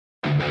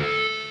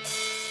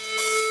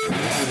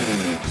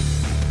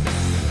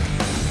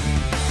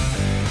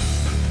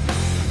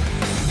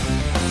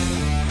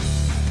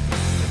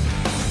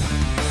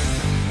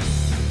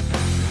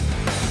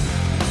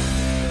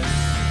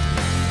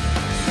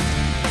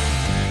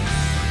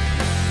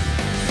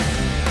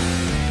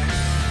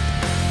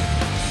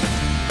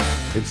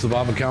It's the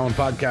Bob McCown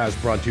Podcast,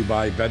 brought to you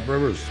by Bet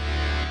Rivers.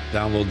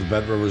 Download the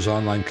Bet Rivers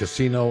online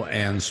casino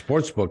and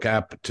sportsbook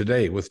app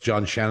today with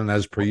John Shannon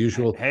as per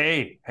usual.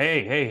 Hey.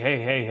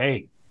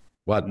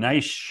 What?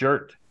 Nice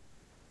shirt.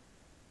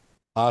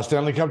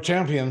 Stanley Cup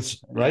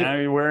champions, right? Now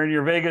you're wearing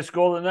your Vegas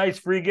Golden Knights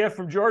free gift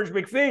from George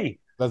McPhee.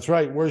 That's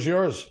right. Where's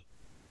yours?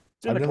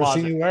 It's in I've the never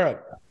closet. seen you wear it.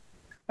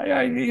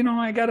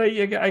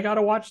 I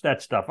gotta watch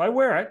that stuff. I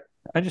wear it.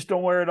 I just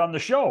don't wear it on the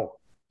show.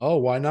 Oh,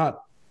 why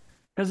not?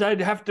 Because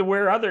I'd have to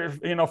wear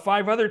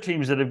five other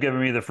teams that have given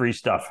me the free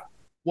stuff.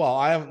 Well,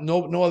 I have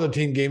no other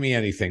team gave me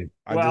anything.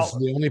 This is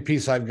the only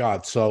piece I've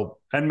got. So,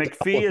 and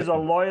McPhee is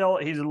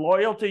he's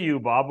loyal to you,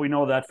 Bob. We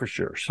know that for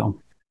sure.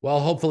 So, well,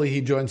 hopefully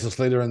he joins us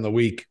later in the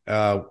week,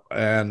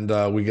 and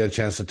we get a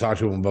chance to talk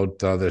to him about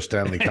their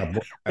Stanley Cup.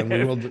 And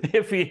we will.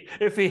 If he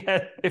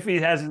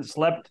hasn't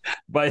slept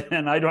by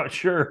then, I'm not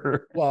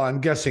sure. Well,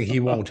 I'm guessing he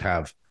won't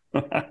have.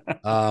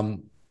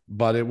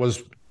 But it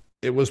was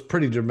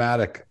pretty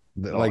dramatic.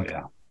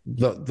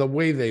 The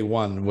way they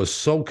won was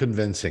so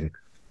convincing.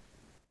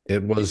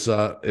 It was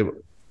it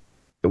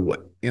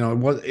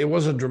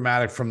wasn't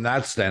dramatic from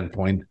that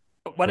standpoint.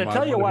 But I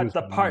tell you what,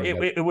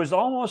 it was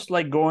almost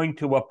like going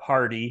to a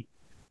party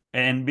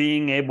and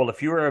being able,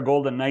 if you were a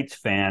Golden Knights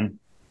fan,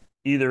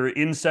 either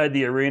inside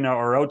the arena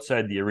or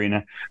outside the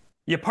arena,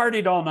 you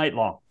partied all night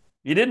long.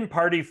 You didn't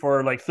party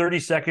for like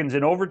 30 seconds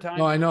in overtime.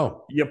 No, I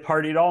know. You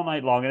partied all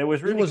night long, and it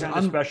was really kind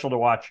of special to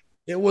watch.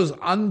 It was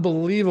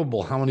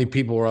unbelievable how many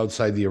people were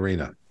outside the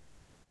arena.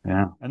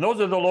 Yeah, and those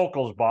are the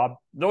locals, Bob.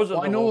 Those are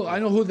locals. I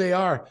know who they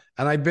are,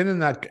 and I've been in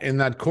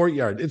that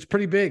courtyard. It's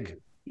pretty big.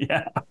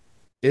 Yeah,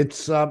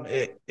 it's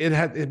it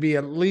had to be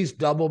at least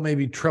double,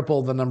 maybe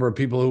triple the number of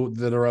people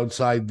that are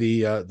outside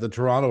the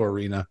Toronto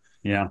arena.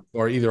 Yeah,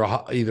 or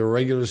either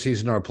regular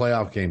season or a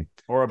playoff game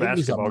or a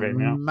basketball game.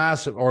 Yeah,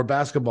 massive or a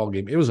basketball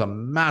game. It was a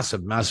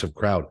massive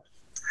crowd.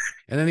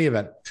 In any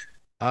event,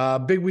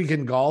 big week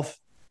in golf.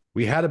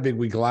 We had a big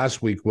week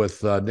last week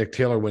with Nick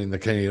Taylor winning the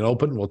Canadian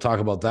Open. We'll talk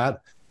about that.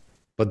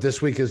 But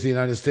this week is the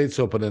United States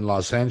Open in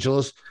Los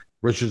Angeles.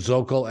 Richard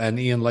Zokol and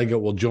Ian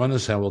Leggatt will join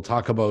us, and we'll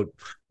talk about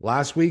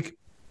last week,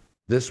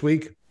 this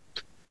week,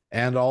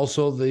 and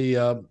also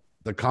the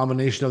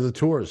combination of the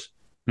tours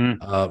on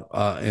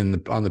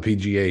the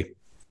PGA.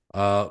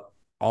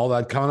 All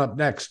that coming up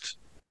next.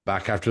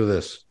 Back after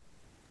this.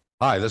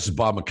 Hi, this is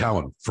Bob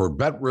McCown for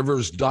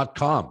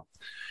BetRivers.com.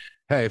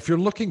 Hey, if you're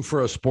looking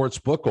for a sports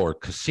book or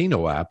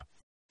casino app,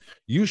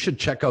 you should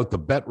check out the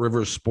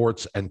BetRivers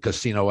Sports and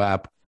Casino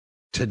app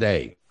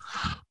today.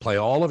 Play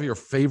all of your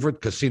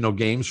favorite casino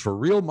games for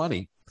real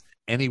money,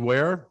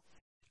 anywhere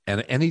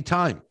and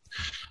anytime.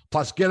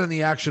 Plus, get in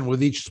the action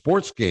with each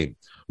sports game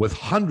with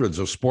hundreds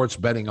of sports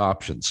betting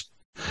options.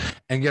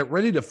 And get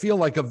ready to feel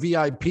like a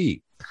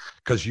VIP,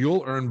 because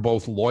you'll earn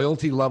both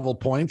loyalty level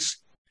points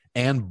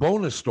and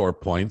bonus store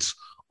points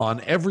on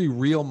every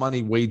real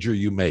money wager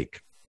you make.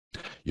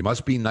 You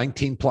must be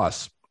 19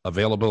 plus,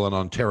 available in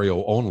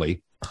Ontario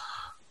only.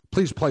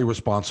 Please play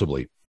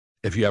responsibly.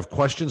 If you have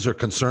questions or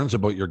concerns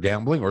about your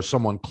gambling or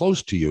someone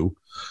close to you,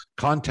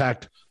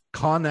 contact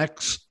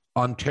Connex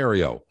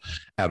Ontario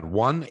at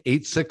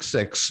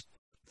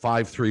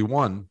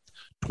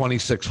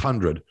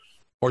 1-866-531-2600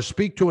 or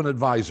speak to an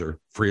advisor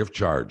free of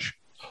charge.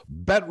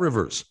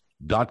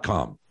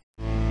 BetRivers.com.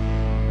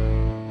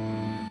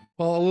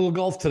 Well, a little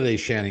golf today,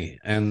 Shanny,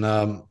 and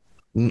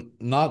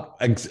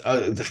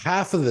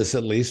half of this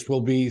at least will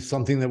be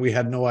something that we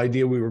had no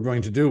idea we were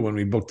going to do when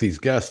we booked these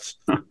guests.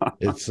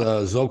 It's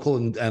Zokol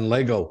and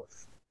Leggatt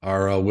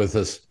are with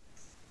us,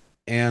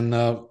 and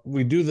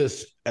we do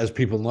this, as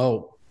people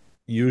know,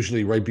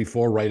 usually right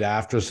before, right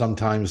after,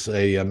 sometimes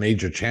a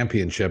major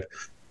championship.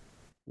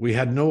 We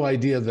had no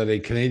idea that a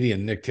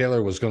Canadian, Nick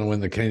Taylor, was going to win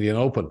the Canadian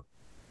Open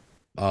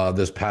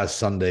this past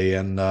Sunday,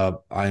 and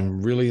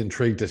I'm really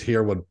intrigued to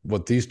hear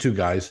what these two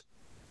guys,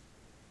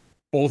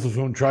 both of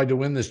whom tried to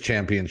win this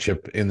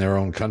championship in their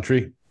own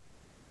country,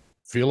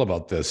 feel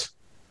about this.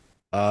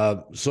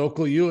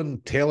 Zokol, you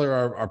and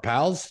Taylor are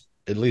pals,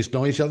 at least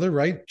know each other,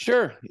 right?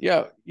 Sure.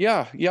 Yeah.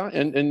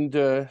 And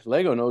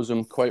Leggatt knows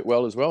him quite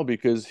well as well,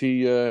 because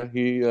he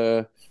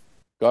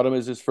got him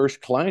as his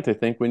first client, I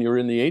think, when you were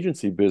in the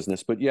agency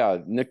business. But yeah,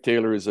 Nick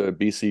Taylor is a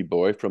BC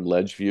boy from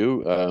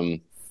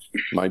Ledgeview.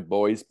 My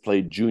boys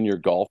played junior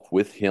golf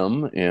with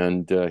him,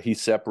 and he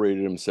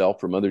separated himself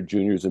from other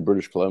juniors in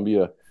British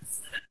Columbia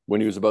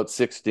when he was about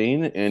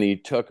 16, and he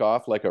took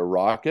off like a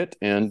rocket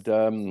and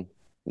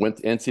went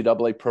to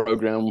NCAA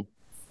program,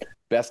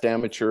 best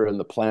amateur on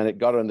the planet,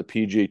 got on the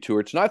PGA Tour.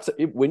 It's not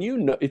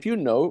if you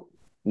know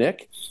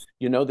Nick.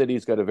 You know that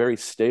he's got a very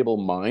stable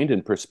mind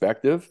and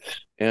perspective,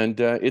 and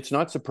it's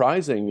not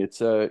surprising. It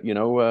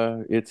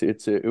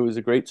was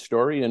a great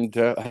story, and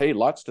hey,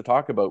 lots to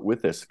talk about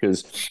with this,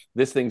 because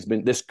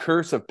this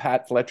curse of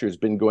Pat Fletcher has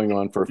been going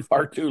on for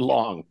far too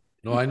long.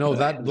 No, I know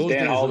that. Those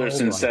Dan days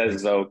Halderson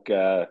says, Oak,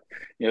 as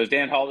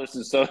Dan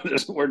Halderson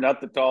says, we're not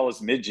the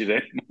tallest midget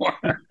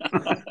anymore.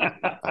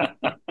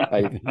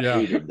 I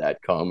hated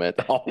that comment.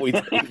 Always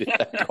hated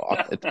that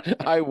comment.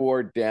 I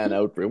wore Dan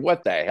out for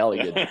what the hell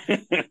you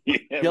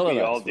killing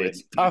us. All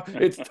did.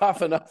 It's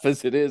tough enough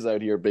as it is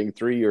out here, being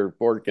 3 or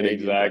 4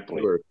 Canadians.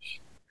 Exactly.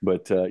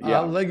 But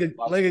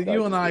Leggatt,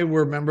 you and I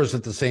were members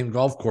at the same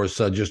golf course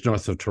just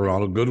north of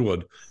Toronto,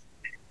 Goodwood.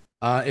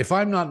 If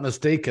I'm not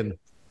mistaken,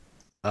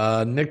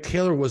 Nick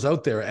Taylor was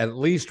out there at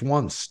least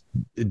once.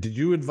 Did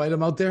you invite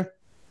him out there?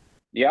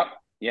 Yep.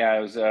 Yeah,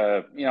 it was,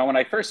 when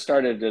I first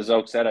started, as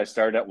Oak said, I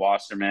started at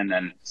Wasserman,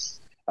 and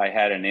I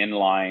had an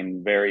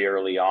inline very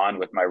early on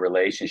with my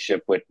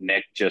relationship with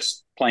Nick,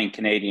 just playing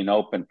Canadian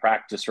Open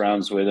practice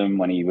rounds with him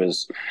when he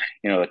was,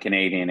 the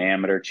Canadian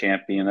amateur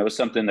champion. That was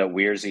something that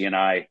Weirzy and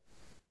I,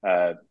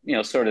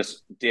 sort of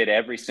did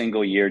every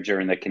single year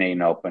during the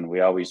Canadian Open.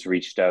 We always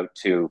reached out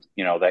to,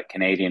 that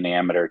Canadian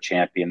amateur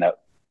champion that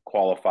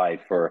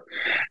qualified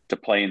to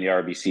play in the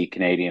RBC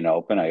Canadian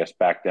Open. I guess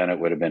back then it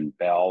would have been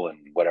Bell and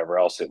whatever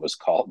else it was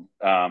called.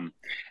 And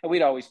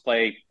we'd always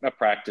play a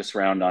practice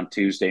round on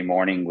Tuesday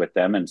morning with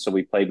them. And so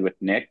we played with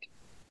Nick.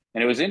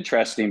 And it was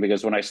interesting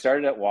because when I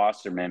started at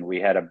Wasserman,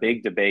 we had a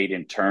big debate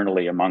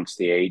internally amongst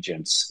the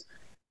agents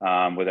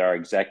with our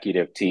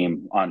executive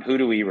team on who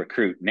do we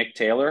recruit, Nick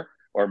Taylor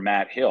or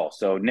Matt Hill.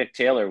 So Nick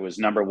Taylor was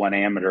 #1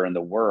 amateur in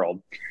the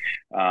world.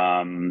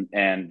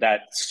 And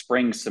that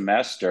spring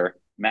semester,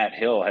 Matt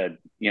Hill had,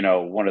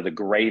 one of the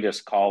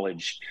greatest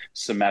college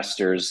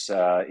semesters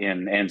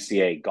in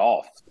NCAA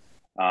golf.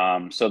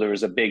 So there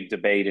was a big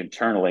debate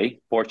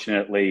internally.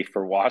 Fortunately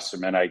for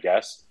Wasserman, I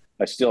guess,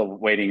 I'm still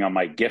waiting on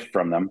my gift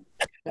from them.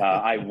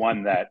 I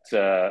won that.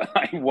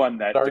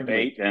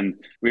 Debate,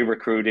 and we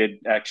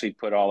actually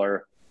put all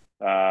our,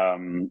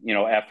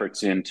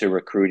 efforts into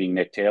recruiting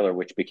Nick Taylor,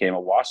 which became a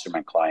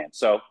Wasserman client.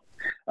 So,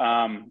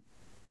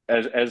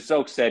 as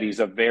Zoke said,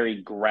 he's a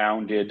very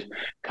grounded,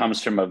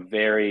 comes from a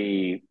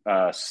very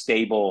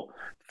stable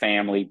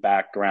family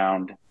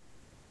background.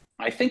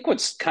 I think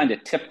what's kind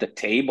of tipped the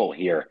table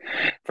here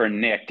for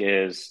Nick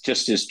is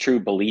just his true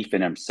belief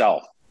in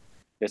himself.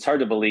 It's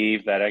hard to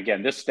believe that,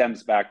 again, this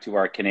stems back to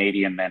our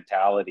Canadian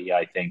mentality,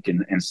 I think,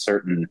 in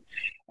certain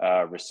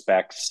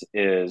respects,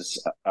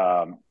 is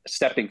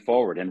stepping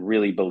forward and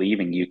really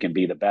believing you can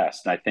be the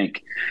best. And I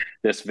think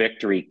this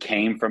victory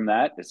came from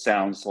that. It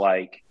sounds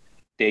like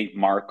Dave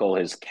Markle,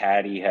 his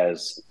caddy,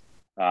 has,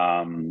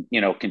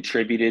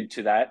 contributed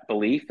to that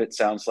belief. It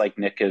sounds like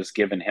Nick has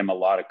given him a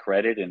lot of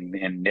credit, and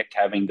Nick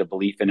having the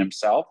belief in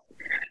himself.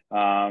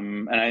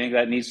 And I think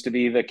that needs to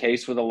be the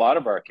case with a lot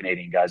of our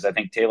Canadian guys. I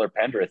think Taylor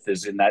Pendrith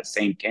is in that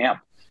same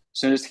camp. As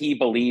soon as he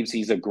believes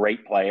he's a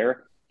great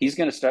player, he's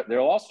going to start. They'll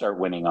all start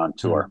winning on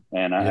tour,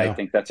 and I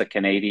think that's a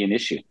Canadian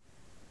issue.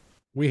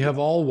 We have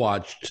all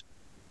watched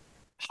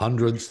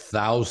hundreds,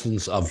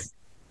 thousands of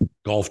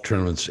golf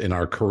tournaments in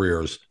our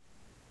careers.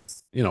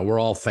 We're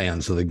all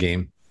fans of the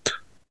game.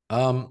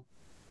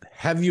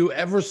 Have you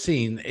ever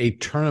seen a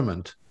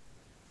tournament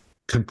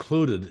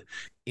concluded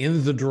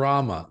in the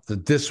drama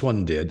that this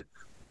one did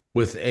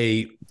with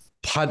a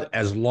putt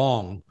as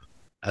long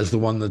as the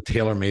one that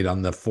Taylor made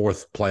on the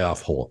 4th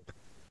playoff hole?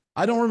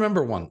 I don't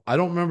remember one. I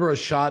don't remember a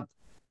shot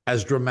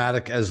as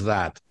dramatic as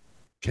that.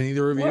 Can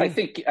either of you? Well, I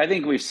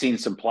think we've seen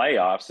some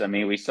playoffs. I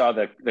mean, we saw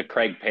the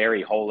Craig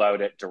Perry hole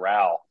out at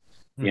Doral.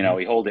 He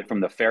holed it from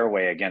the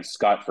fairway against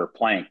Scott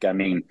Verplank. I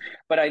mean,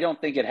 but I don't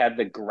think it had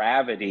the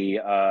gravity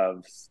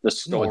of the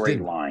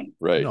storyline.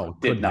 Right. No,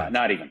 did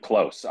not even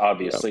close,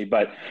 obviously. Yeah.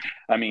 But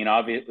I mean,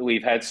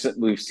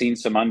 we've seen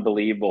some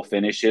unbelievable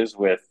finishes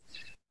with,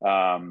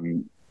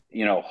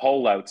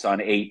 hole outs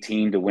on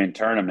 18 to win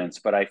tournaments.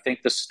 But I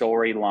think the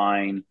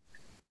storyline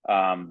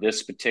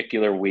this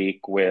particular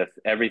week, with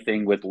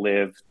everything with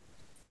LIV,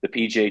 the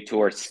PGA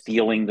Tour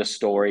stealing the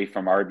story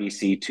from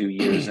RBC 2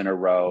 years in a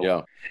row.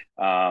 Yeah.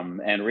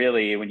 And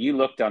really, when you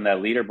looked on that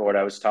leaderboard,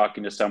 I was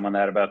talking to someone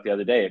about the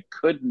other day, it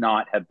could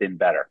not have been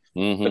better.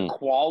 Mm-hmm. The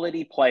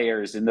quality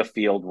players in the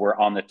field were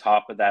on the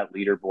top of that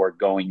leaderboard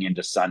going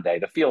into Sunday.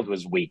 The field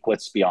was weak,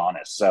 let's be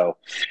honest.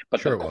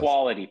 But the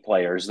quality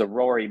players, the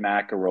Rory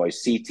McIlroy,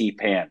 CT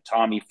Pan,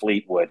 Tommy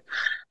Fleetwood,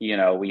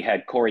 we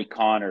had Corey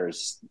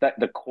Connors,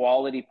 the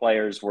quality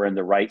players were in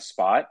the right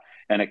spot.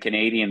 And a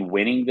Canadian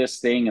winning this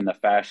thing in the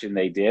fashion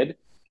they did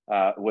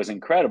was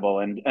incredible.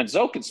 And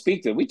Zoe can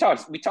speak to it. We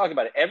talk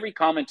about it. Every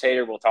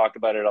commentator will talk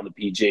about it on the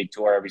PGA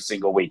Tour every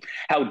single week,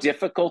 how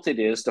difficult it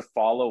is to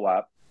follow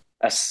up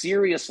a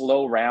serious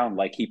low round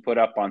like he put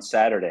up on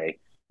Saturday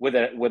with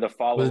a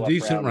follow-up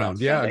decent round.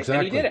 Yeah,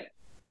 exactly. And he did it.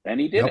 and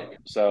he did it.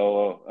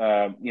 So,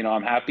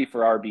 I'm happy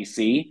for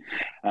RBC.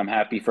 I'm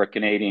happy for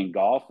Canadian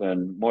golf,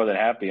 and more than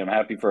happy, I'm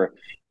happy for,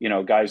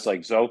 guys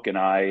like Zoke and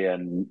I,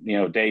 and,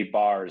 Dave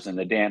Bars and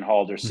the Dan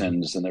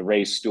Haldersons and the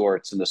Ray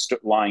Stewarts, and the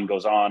line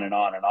goes on and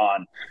on and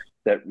on,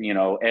 that,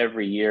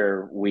 every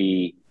year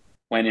we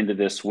went into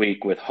this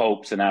week with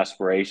hopes and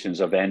aspirations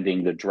of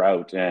ending the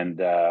drought. And,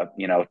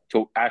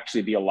 to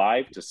actually be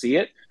alive to see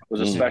it was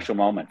a special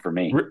moment for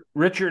me.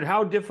 Richard,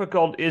 how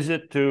difficult is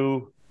it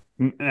to,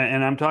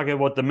 and I'm talking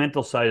about the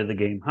mental side of the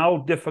game, how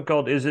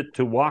difficult is it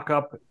to walk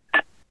up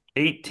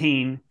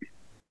 18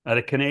 at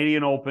a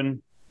Canadian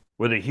Open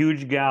with a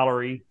huge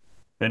gallery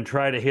and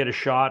try to hit a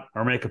shot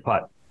or make a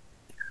putt?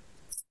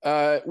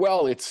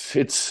 Well,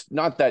 it's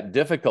not that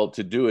difficult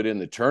to do it in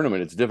the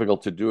tournament. It's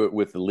difficult to do it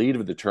with the lead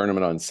of the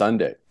tournament on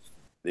Sunday.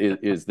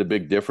 Is the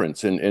big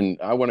difference. And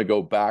I want to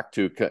go back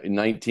to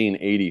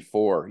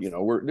 1984.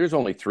 There's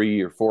only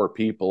 3 or 4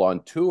 people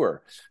on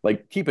tour.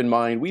 Like, keep in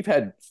mind, we've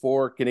had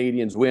 4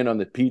 Canadians win on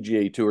the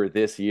PGA Tour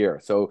this year.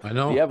 So I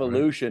know, the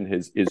evolution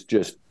is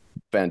just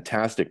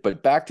fantastic.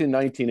 But back to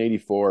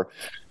 1984,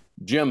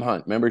 Jim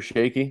Hunt, remember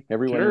Shaky?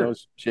 Everyone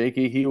knows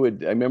Shaky.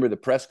 I remember the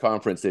press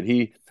conference that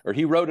he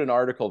wrote an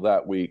article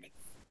that week,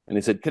 and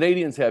he said,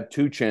 Canadians have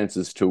 2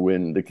 chances to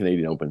win the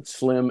Canadian Open,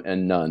 slim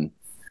and none.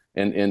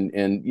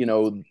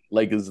 And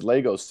like as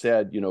Lego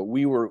said,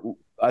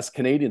 us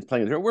Canadians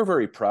playing there, we're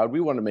very proud. We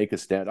want to make a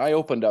stand. I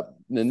opened up,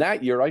 and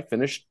that year I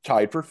finished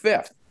tied for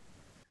 5th.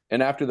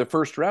 And after the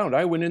first round,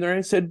 I went in there and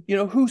I said,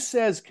 who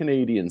says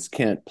Canadians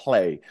can't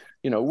play?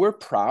 We're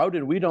proud,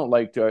 and we don't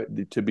like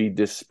to be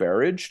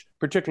disparaged,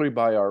 particularly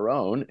by our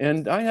own.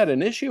 And I had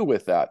an issue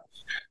with that.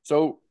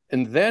 So,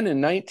 and then in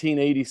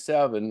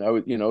 1987,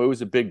 it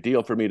was a big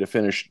deal for me to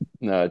finish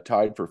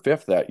tied for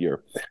 5th that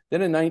year.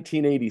 Then in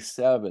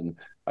 1987,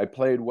 I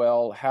played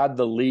well, had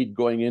the lead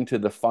going into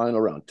the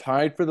final round,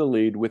 tied for the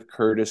lead with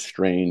Curtis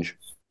Strange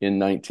in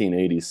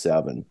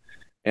 1987.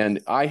 And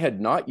I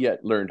had not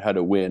yet learned how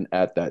to win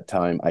at that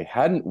time. I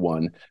hadn't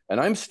won. And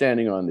I'm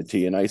standing on the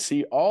tee, and I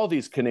see all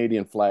these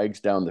Canadian flags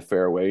down the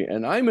fairway,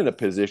 and I'm in a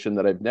position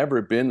that I've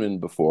never been in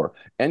before.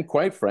 And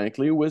quite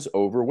frankly, was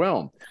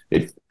overwhelmed.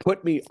 It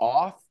put me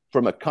off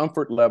from a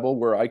comfort level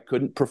where I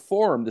couldn't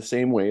perform the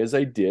same way as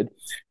I did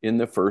in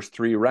the first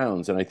 3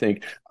 rounds. And I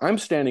think I'm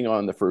standing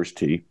on the first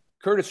tee.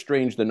 Curtis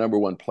Strange, the number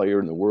 1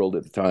 player in the world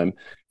at the time,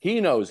 he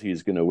knows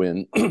he's going to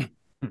win.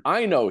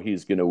 I know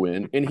he's going to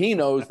win, and he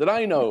knows that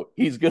I know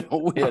he's going to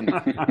win.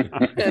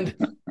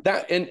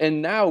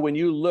 and now when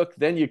you look,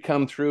 then you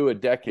come through a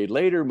decade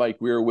later,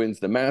 Mike Weir wins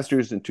the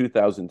Masters in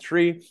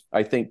 2003.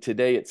 I think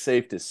today it's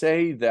safe to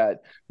say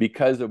that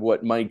because of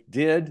what Mike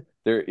did,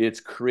 it's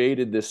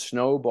created this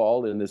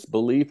snowball and this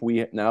belief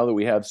now that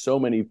we have so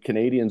many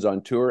Canadians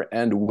on tour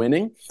and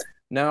winning.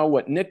 Now,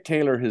 what Nick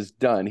Taylor has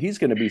done, he's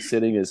going to be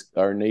sitting as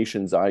our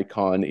nation's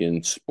icon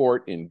in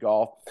sport, in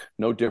golf,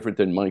 no different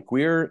than Mike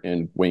Weir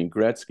and Wayne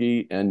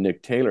Gretzky and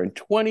Nick Taylor. And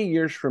 20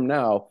 years from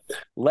now,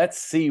 let's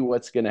see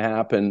what's going to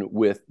happen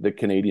with the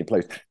Canadian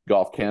players.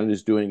 Golf Canada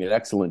is doing an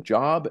excellent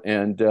job,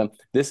 and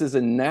this is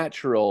a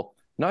natural,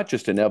 not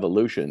just an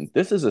evolution,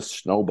 this is a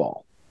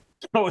snowball.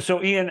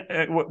 So Ian,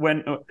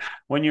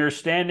 when you're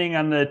standing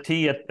on the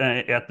tee at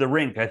the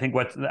rink, I think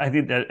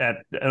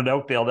that at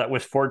Oakdale, that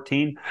was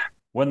 14.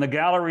 When the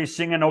gallery's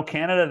singing "Oh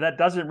Canada," that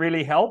doesn't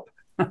really help.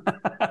 No.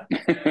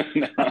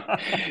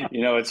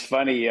 It's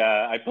funny.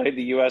 I played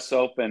the U.S.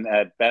 Open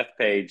at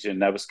Bethpage,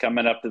 and I was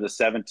coming up to the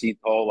 17th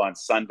hole on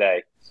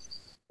Sunday.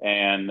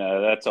 And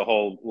that's a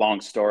whole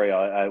long story.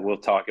 I will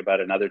talk about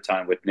another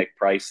time with Nick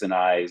Price and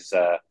I's.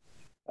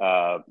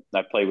 I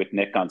played with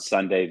Nick on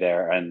Sunday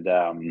there,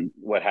 and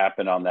what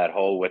happened on that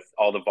hole with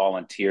all the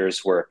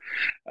volunteers were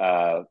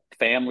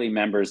family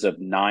members of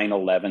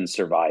 9/11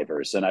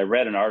 survivors. And I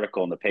read an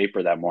article in the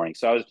paper that morning.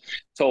 So I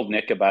told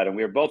Nick about it.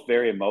 We were both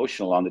very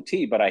emotional on the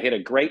tee, but I hit a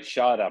great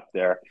shot up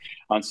there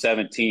on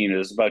 17. It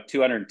was about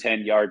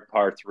 210-yard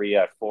par 3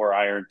 at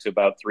 4-iron to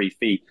about 3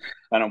 feet.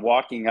 And I'm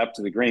walking up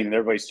to the green, and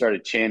everybody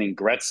started chanting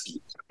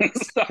Gretzky.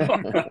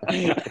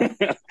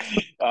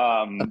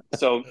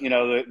 So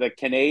the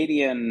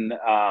Canadian,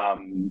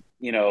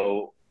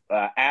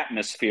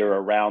 atmosphere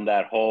around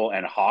that hole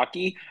and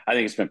hockey, I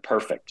think it's been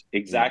perfect.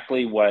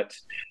 Exactly what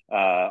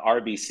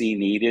RBC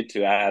needed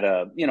to add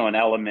an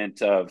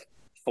element of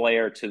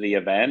flair to the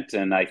event.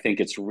 And I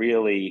think it's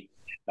really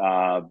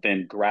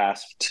been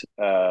grasped,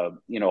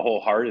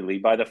 wholeheartedly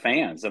by the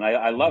fans. And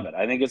I love it.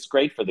 I think it's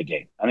great for the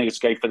game. I think it's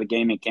great for the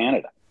game in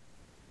Canada.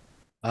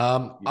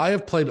 I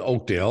have played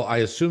Oakdale. I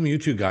assume you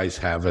two guys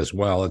have as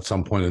well at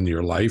some point in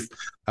your life.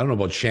 I don't know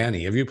about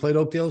Shanny. Have you played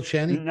Oakdale,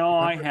 Shanny? No,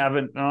 I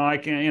haven't. No, I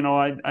can't.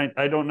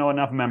 I don't know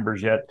enough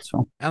members yet.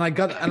 So, I've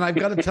got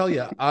to tell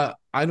you, I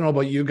don't know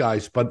about you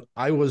guys, but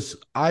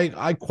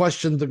I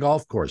questioned the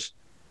golf course.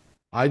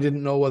 I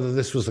didn't know whether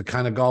this was the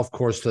kind of golf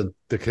course that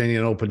the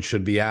Canadian Open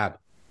should be at.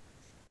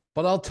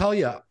 But I'll tell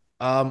you,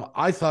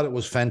 I thought it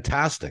was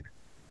fantastic.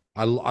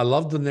 I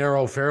loved the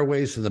narrow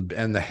fairways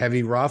and the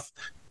heavy rough.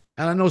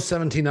 And I know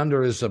 17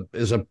 under is a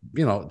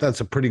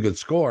that's a pretty good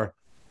score.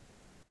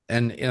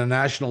 And in a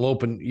national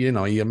open, you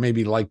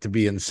maybe like to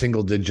be in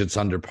single digits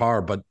under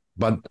par, but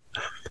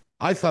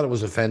I thought it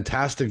was a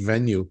fantastic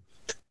venue,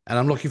 and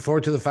I'm looking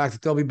forward to the fact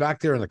that they'll be back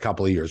there in a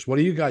couple of years. What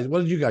did you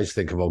guys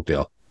think of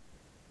Oakdale?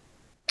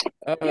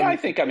 Yeah, I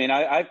think,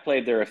 I've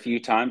played there a few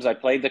times. I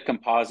played the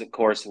composite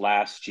course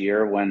last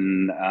year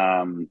when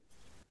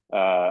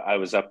I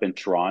was up in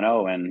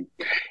Toronto, and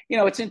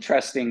it's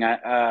interesting.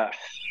 I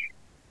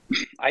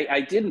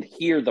didn't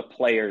hear the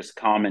players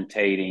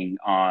commentating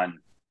on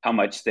how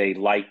much they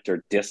liked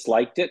or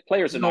disliked it.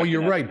 Players are no,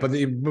 you're right, but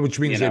which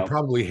means they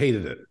probably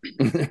hated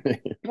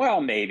it.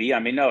 Well, maybe.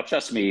 No,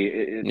 trust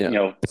me.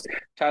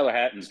 Tyler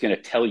Hatton's going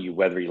to tell you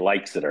whether he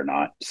likes it or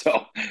not.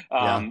 So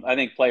I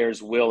think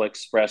players will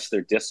express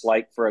their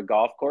dislike for a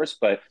golf course.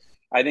 But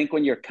I think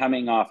when you're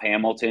coming off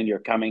Hamilton, you're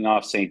coming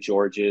off St.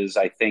 George's,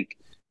 I think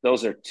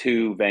those are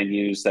two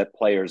venues that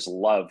players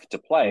love to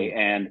play.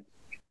 And,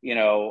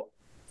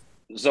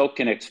 Zoke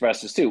can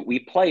express this too. We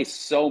play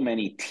so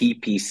many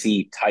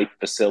TPC type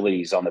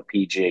facilities on the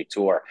PGA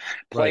Tour.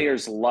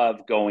 Players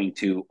love going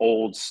to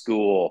old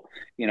school,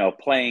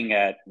 playing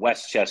at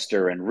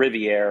Westchester and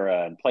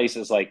Riviera and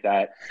places like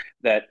that,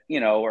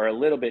 are a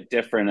little bit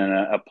different and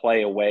a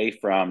play away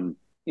from,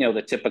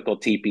 the typical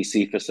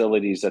TPC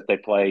facilities that they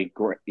play,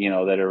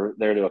 that are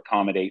there to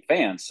accommodate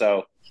fans.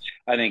 So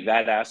I think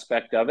that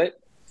aspect of it,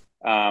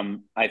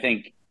 I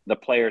think the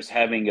players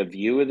having a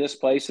view of this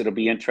place, it'll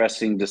be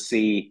interesting to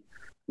see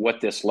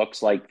what this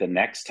looks like the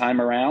next time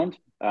around,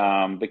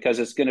 because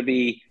it's going to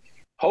be,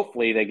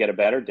 hopefully they get a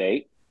better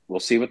date. We'll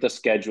see what the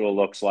schedule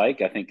looks like.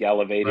 I think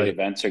elevated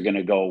events are going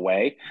to go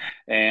away,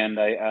 and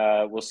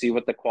we'll see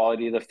what the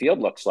quality of the field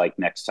looks like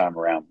next time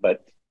around.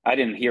 But I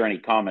didn't hear any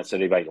comments that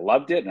anybody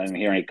loved it, and I didn't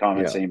hear any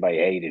comments that anybody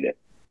hated it.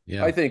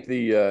 Yeah, I think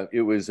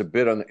it was a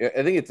bit on.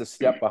 I think it's a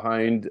step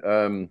behind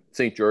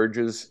St.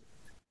 George's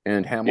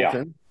and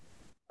Hamilton.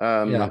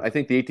 I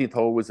think the 18th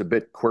hole was a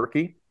bit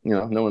quirky.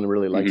 No one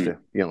really likes to,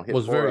 hit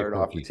was very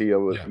off the tee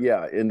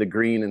in the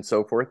green and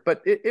so forth.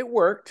 But it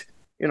worked.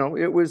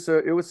 It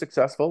was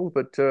successful.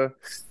 But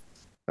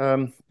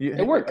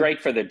it worked great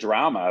for the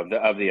drama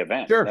of the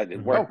event. Sure, it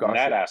worked in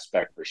that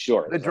aspect for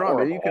sure. The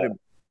drama, you could have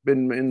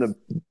been in the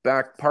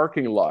back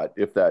parking lot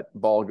if that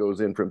ball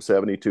goes in from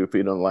 72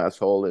 feet on the last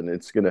hole, and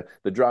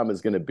the drama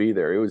is gonna be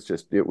there. It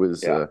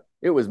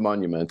was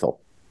monumental.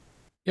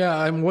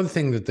 Yeah, and one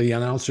thing that the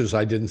announcers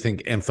I didn't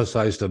think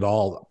emphasized at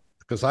all,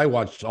 because I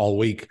watched all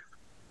week,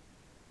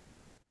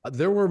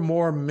 there were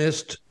more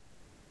missed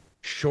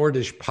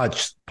shortish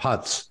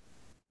putts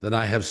than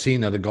I have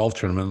seen at a golf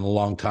tournament in a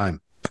long time.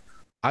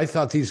 I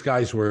thought these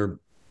guys were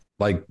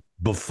like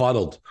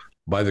befuddled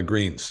by the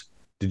greens.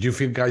 Did you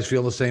guys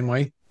feel the same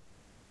way?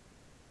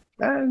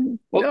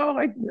 No,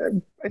 I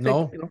think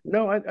no,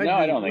 I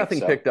don't think nothing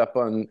so. Picked up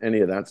on any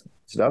of that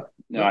stuff.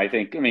 No, I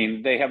think,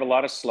 they have a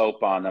lot of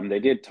slope on them. They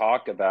did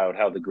talk about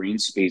how the green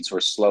speeds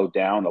were slowed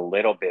down a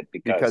little bit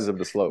because of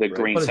the slope. The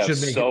greens have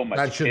so much.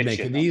 That should make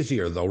it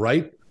easier, though,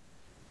 right?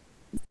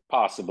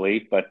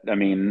 Possibly, but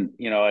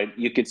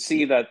you could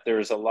see that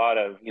there's a lot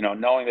of,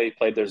 knowing that he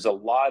played, there's a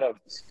lot of,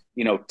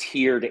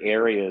 tiered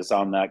areas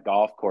on that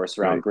golf course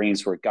around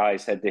greens where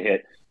guys had to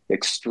hit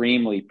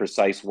extremely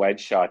precise wedge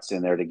shots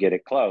in there to get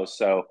it close.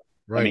 So,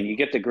 you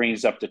get the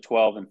greens up to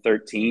 12 and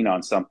 13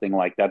 on something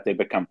like that, they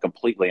become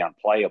completely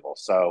unplayable.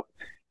 So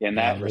in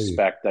that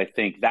respect, I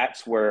think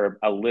that's where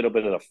a little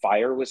bit of the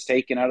fire was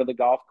taken out of the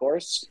golf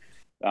course.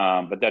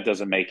 But that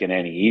doesn't make it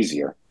any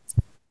easier.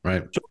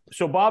 Right.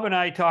 So Bob and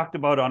I talked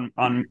about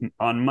on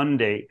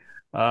Monday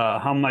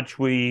how much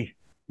we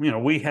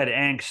had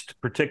angst,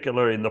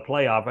 particularly in the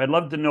playoff. I'd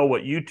love to know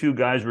what you two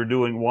guys were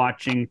doing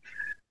watching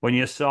when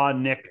you saw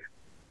Nick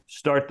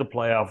start the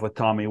playoff with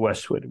Tommy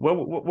Westwood.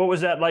 What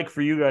was that like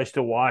for you guys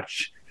to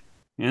watch?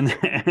 And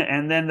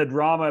then the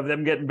drama of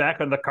them getting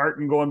back on the cart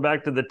and going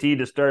back to the tee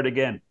to start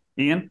again.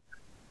 Ian?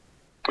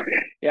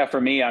 Yeah,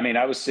 for me,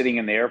 I was sitting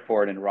in the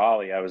airport in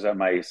Raleigh. I was at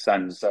my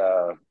son's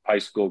high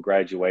school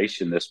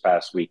graduation this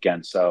past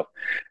weekend. So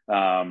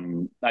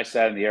I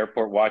sat in the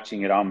airport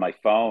watching it on my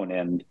phone.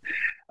 And,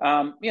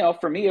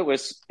 for me,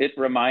 it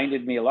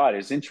reminded me a lot.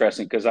 It's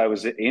interesting because I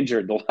was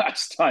injured the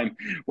last time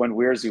when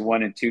Weirzy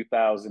won in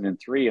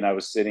 2003, and I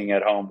was sitting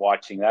at home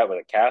watching that with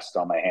a cast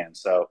on my hand.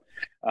 So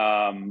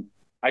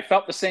I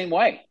felt the same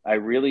way. I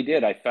really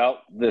did. I felt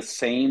the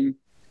same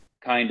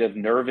kind of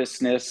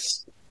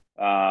nervousness,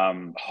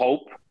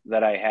 hope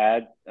that I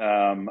had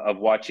of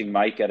watching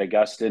Mike at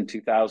Augusta in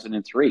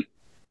 2003.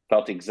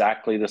 Felt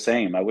exactly the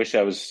same. I wish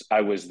I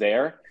was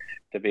there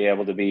to be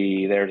able to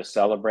be there to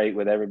celebrate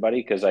with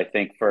everybody, because I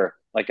think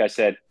like I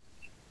said,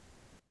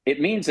 it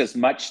means as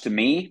much to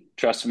me,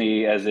 trust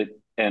me,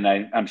 and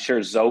I'm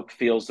sure Zoke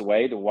feels the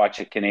way to watch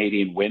a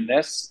Canadian win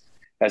this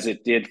as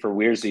it did for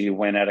Weirzy to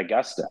win at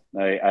Augusta.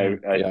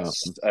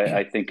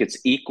 I think it's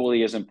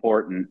equally as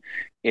important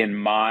in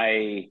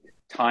my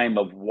time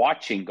of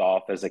watching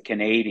golf as a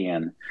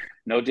Canadian,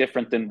 no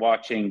different than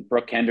watching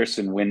Brooke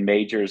Henderson win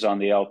majors on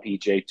the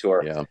LPGA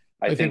Tour. Yeah.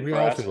 I think for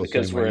us,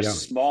 because we're a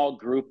small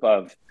group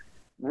of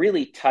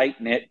really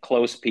tight-knit,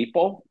 close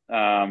people.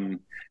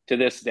 To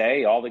this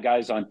day, all the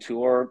guys on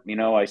tour,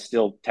 I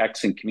still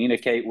text and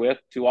communicate with,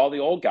 to all the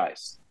old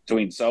guys,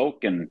 between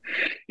Zok and,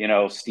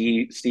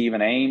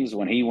 Stephen Ames.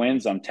 When he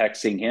wins, I'm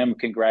texting him,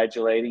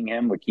 congratulating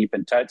him. We keep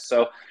in touch.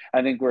 So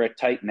I think we're a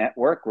tight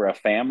network. We're a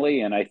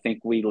family. And I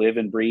think we live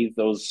and breathe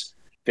those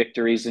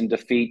victories and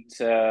defeat,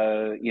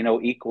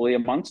 equally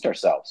amongst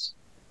ourselves.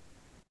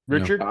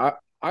 Richard?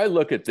 I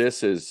look at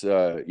this as,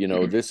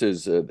 this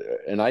is,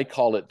 and I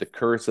call it the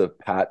curse of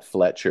Pat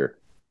Fletcher.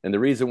 And the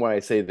reason why I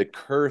say the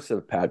curse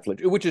of Pat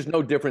Fletcher, which is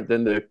no different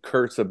than the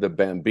curse of the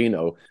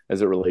Bambino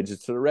as it relates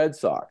to the Red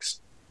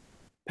Sox.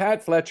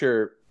 Pat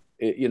Fletcher,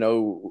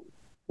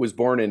 was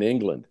born in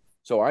England.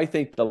 So I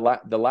think the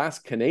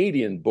last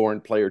Canadian-born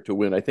player to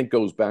win, I think,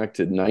 goes back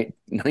to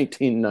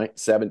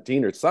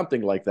 1917 or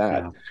something like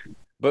that. Yeah.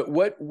 But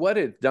what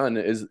it's done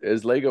is,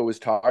 as Lego was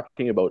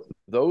talking about,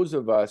 those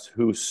of us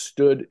who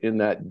stood in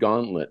that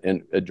gauntlet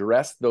and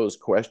addressed those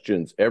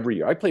questions every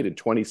year. I played in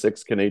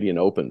 26 Canadian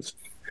Opens.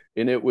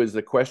 And it was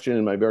the question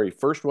in my very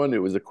first one.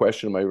 It was a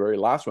question in my very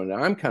last one.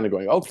 And I'm kind of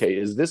going, okay,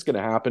 is this going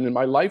to happen in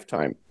my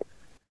lifetime?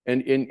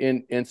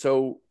 And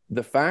so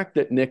the fact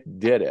that Nick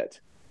did it,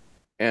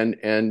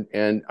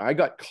 and I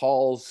got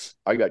calls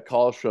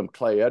from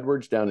Clay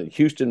Edwards down in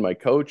Houston, my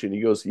coach, and he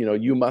goes,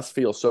 you must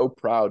feel so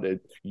proud of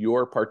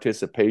your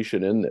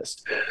participation in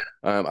this.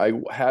 I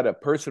had a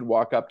person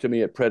walk up to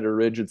me at Predator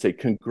Ridge and say,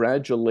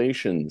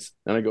 congratulations.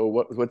 And I go,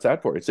 what's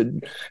that for? It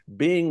said,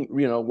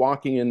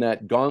 walking in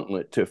that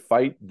gauntlet to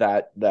fight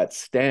that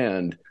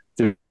stand,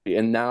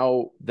 and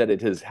now that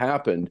it has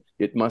happened,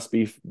 it must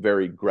be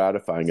very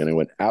gratifying. And I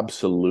went,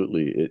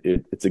 absolutely,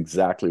 it's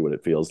exactly what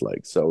it feels like.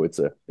 So it's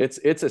a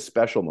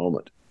special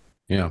moment.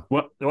 Yeah.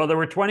 Well, there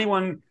were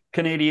 21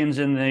 Canadians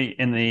in the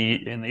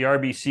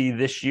RBC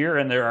this year,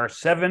 and there are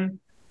 7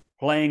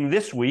 playing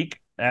this week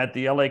at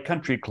the LA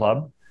Country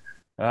Club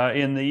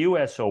in the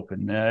U.S.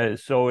 Open.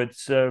 So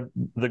it's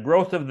the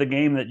growth of the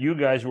game that you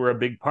guys were a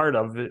big part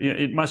of.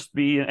 It must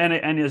be, and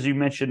as you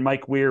mentioned,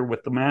 Mike Weir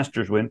with the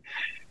Masters win.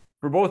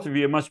 For both of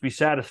you, it must be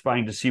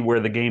satisfying to see where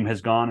the game has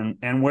gone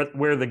and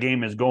where the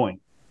game is going.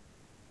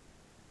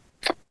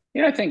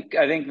 I think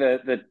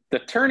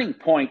the turning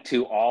point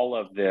to all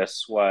of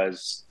this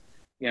was,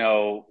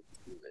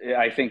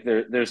 I think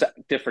there's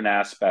different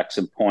aspects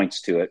and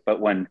points to it.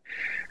 But when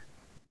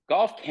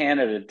Golf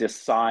Canada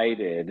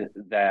decided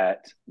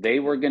that they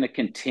were going to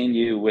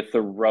continue with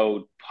the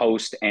road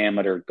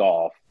post-amateur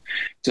golf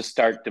to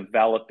start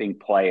developing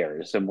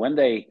players, and when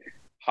they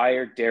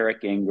hired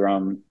Derek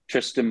Ingram,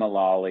 Tristan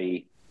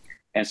Mullally,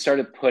 and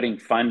started putting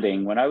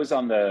funding. When I was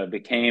on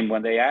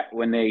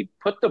when they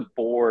put the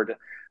board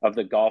of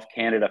the Golf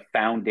Canada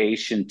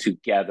Foundation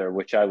together,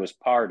 which I was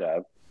part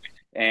of,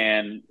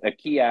 and a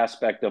key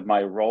aspect of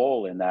my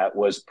role in that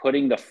was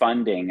putting the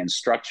funding and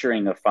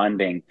structuring the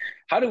funding.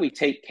 How do we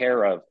take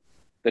care of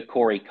the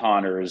Corey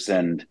Connors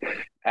and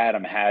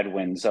Adam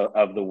Hadwins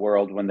of the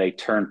world when they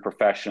turn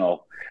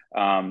professional,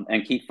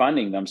 and keep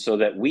funding them so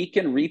that we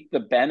can reap the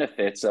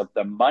benefits of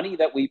the money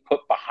that we put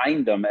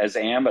behind them as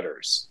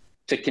amateurs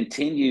to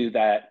continue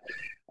that,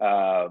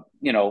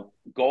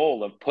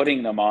 goal of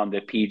putting them on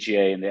the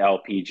PGA and the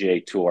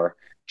LPGA tour,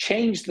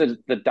 change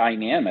the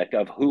dynamic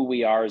of who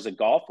we are as a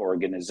golf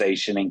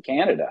organization in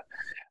Canada.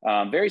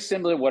 Very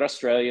similar to what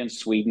Australia and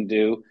Sweden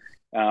do.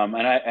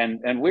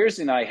 And Weirs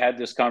and I had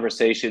this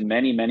conversation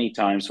many, many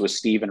times with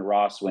Stephen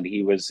Ross when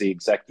he was the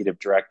executive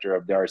director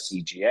of the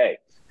RCGA,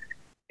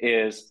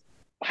 is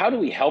how do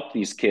we help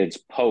these kids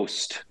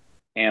post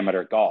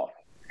amateur golf?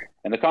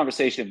 And the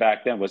conversation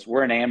back then was,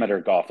 we're an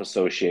amateur golf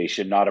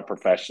association, not a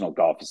professional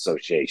golf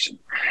association,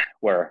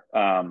 where,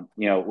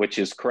 which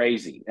is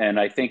crazy. And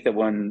I think that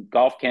when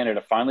Golf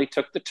Canada finally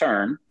took the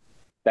turn,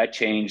 that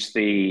changed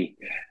the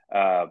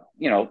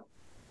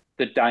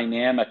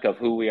dynamic of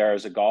who we are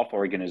as a golf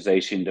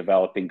organization,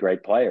 developing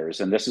great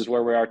players. And this is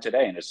where we are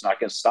today, and it's not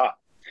going to stop.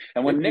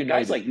 And when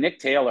guys like Nick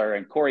Taylor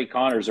and Corey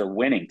Connors are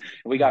winning,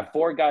 we got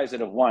 4 guys that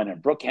have won,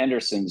 and Brooke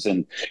Henderson's,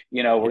 and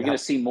we're going to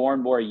see more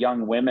and more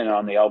young women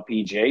on the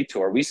LPGA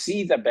tour. We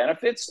see the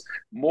benefits.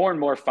 More and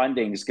more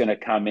funding is going to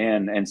come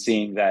in, and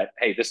seeing that,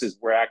 hey,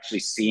 we're actually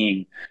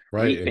seeing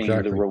reaping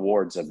the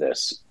rewards of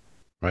this.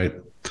 Right.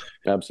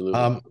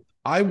 Absolutely.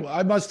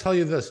 I must tell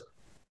you this,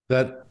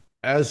 that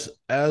as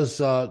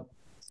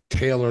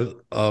Taylor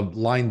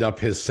lined up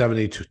his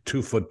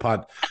 72-foot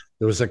putt,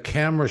 there was a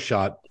camera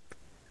shot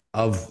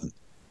of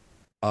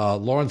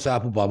Lawrence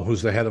Applebaum,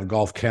 who's the head of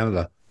Golf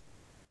Canada,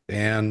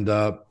 and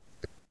a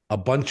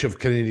bunch of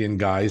Canadian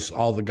guys,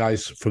 all the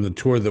guys from the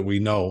tour that we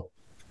know,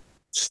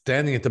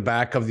 standing at the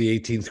back of the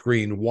 18th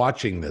green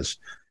watching this.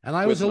 And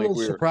I was a little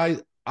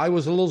surprised. I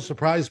was a little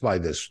surprised by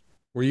this.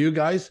 Were you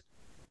guys?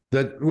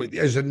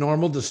 Is it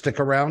normal to stick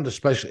around,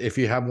 especially if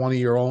you have one of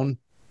your own?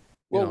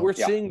 Well, we're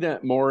seeing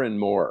that more and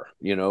more.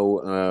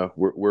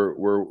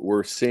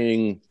 We're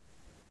seeing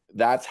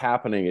that's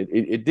happening.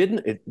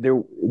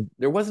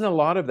 There wasn't a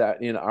lot of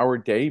that in our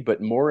day, but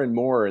more and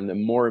more, and the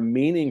more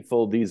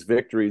meaningful these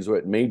victories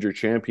at major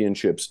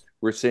championships,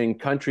 we're seeing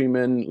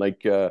countrymen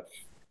like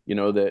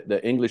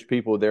the English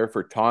people there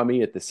for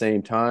Tommy at the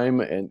same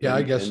time,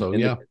 I guess so.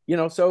 Yeah,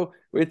 so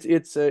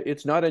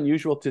it's not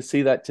unusual to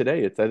see that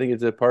today. I think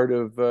it's a part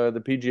of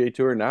the PGA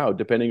Tour now,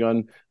 depending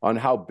on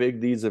how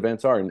big these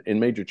events are. In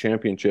major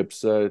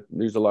championships,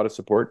 there's a lot of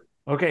support.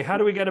 Okay, how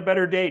do we get a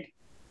better date?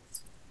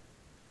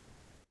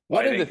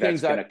 One of the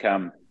things that's going to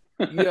come.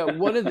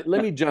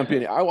 Let me jump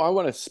in. I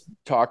want to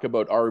talk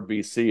about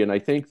RBC, and I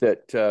think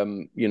that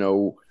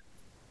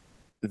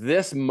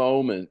this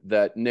moment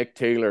that Nick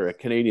Taylor, a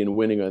Canadian,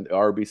 winning an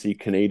RBC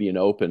Canadian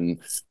Open,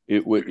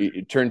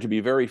 it turned to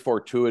be very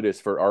fortuitous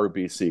for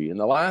RBC. In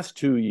the last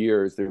 2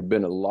 years, there have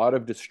been a lot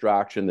of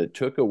distraction that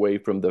took away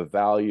from the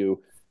value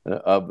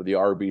of the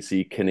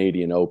RBC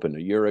Canadian Open. A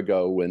year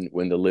ago,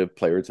 when the LIV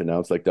players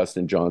announced, like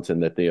Dustin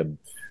Johnson, that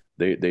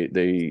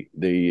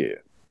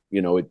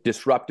it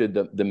disrupted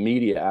the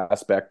media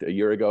aspect a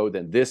year ago.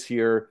 Then this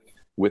year,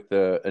 with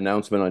the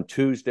announcement on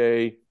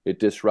Tuesday, it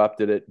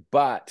disrupted it.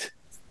 But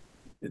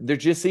there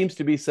just seems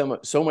to be so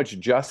much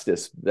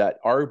justice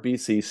that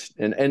RBC,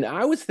 and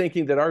I was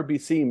thinking that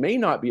RBC may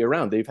not be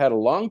around. They've had a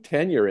long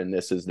tenure in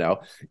this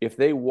now. If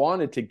they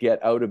wanted to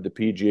get out of the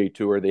PGA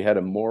Tour, they had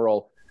a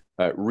moral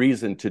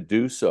reason to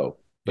do so.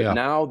 But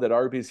now that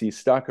RBC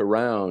stuck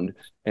around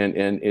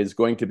and is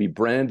going to be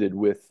branded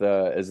with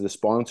as the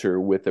sponsor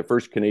with the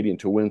first Canadian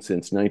to win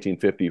since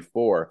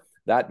 1954,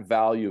 that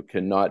value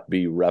cannot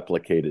be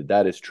replicated.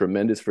 That is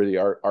tremendous for the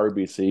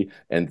RBC,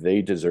 and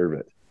they deserve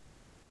it.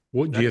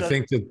 What do you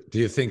think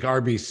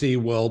RBC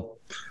will,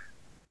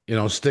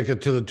 stick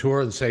it to the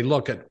tour and say,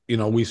 look,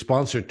 we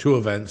sponsor 2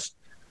 events.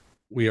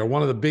 We are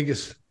one of the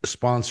biggest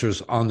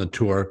sponsors on the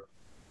tour.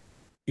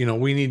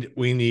 We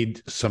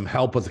need some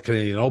help with the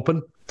Canadian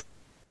Open,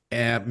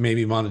 and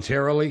maybe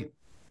monetarily,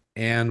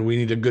 and we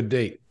need a good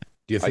date.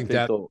 Do you think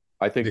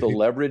I think they'll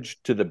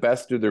leverage to the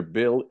best of their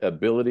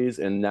abilities,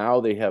 and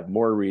now they have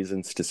more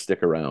reasons to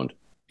stick around.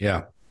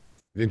 Yeah.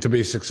 You think to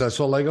be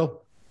successful,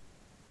 Lego?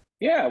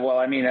 Yeah, well,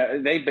 I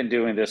mean, they've been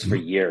doing this for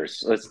years.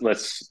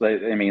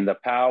 The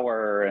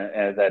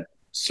power that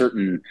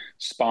certain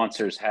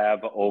sponsors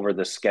have over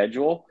the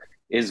schedule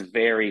is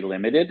very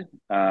limited,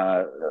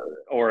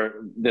 or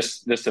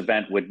this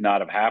event would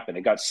not have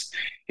happened.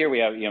 Here we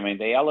have,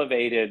 they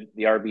elevated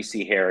the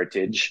RBC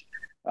Heritage,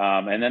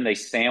 and then they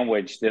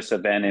sandwiched this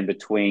event in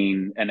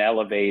between an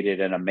elevated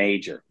and a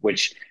major,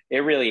 which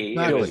it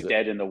was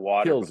dead in the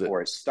water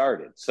before it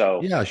started.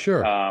 So yeah,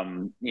 sure.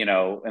 And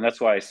that's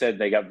why I said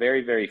they got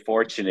very, very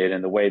fortunate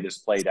in the way this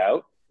played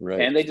out. Right.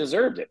 And they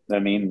deserved it. I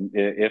mean,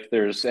 if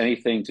there's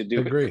anything to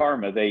do with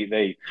karma,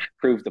 they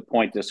proved the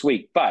point this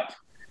week. But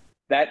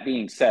that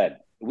being said,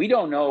 we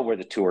don't know where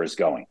the tour is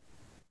going.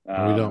 We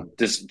don't.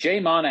 Does Jay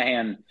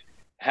Monahan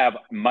have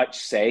much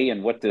say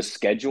in what this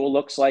schedule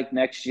looks like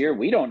next year?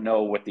 We don't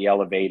know what the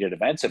elevated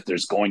events, if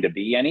there's going to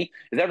be any.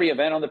 Is every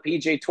event on the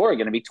PGA Tour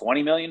going to be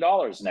 $20 million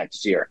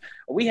next year?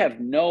 We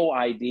have no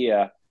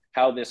idea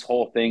how this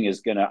whole thing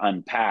is going to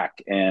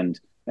unpack. And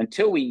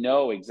until we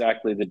know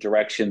exactly the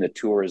direction the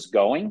tour is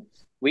going,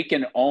 we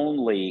can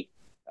only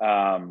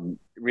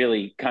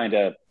really kind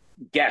of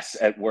guess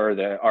at where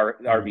the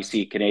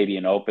RBC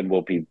Canadian Open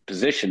will be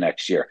positioned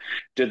next year.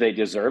 Do they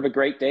deserve a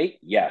great date?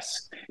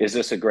 Yes. Is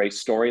this a great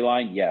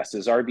storyline? Yes.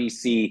 Does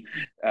RBC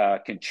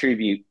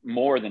contribute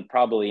more than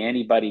probably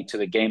anybody to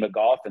the game of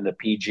golf and the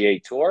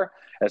PGA Tour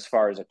as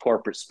far as a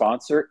corporate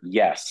sponsor?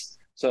 Yes.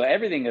 So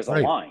everything is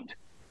aligned.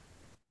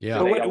 Yeah.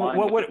 So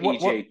what would a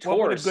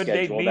good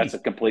date be? That's a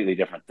completely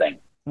different thing.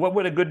 What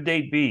would a good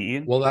date be?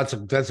 Well, that's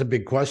a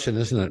big question,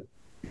 isn't it?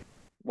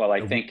 Well,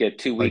 I think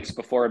 2 weeks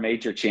before a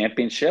major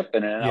championship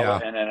and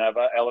an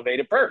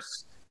elevated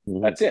purse.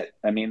 Mm-hmm. That's it.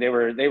 I mean, they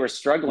were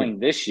struggling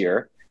this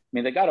year. I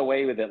mean, they got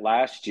away with it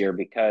last year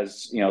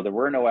because, there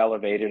were no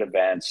elevated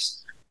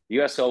events.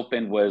 U.S.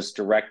 Open was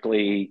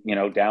directly,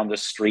 down the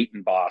street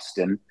in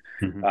Boston.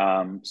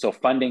 Mm-hmm. So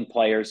funding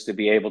players to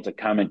be able to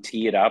come and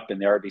tee it up in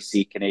the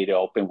RBC Canadian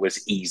Open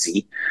was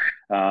easy.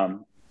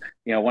 One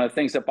of the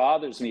things that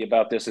bothers me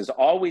about this is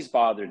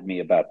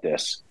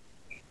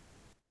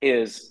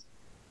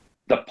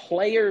the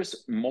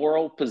player's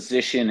moral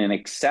position in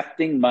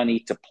accepting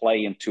money to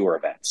play in tour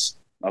events.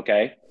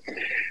 Okay.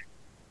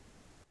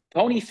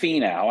 Tony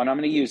Finau, and I'm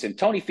going to use him.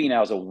 Tony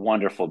Finau is a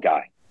wonderful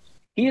guy.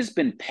 He has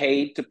been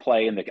paid to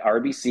play in the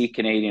RBC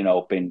Canadian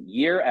Open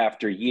year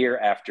after year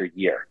after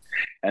year.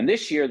 And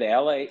this year,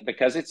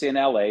 because it's in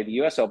LA, the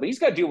US Open, he's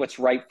got to do what's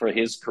right for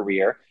his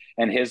career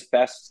and his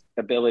best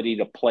ability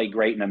to play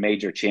great in a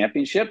major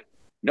championship.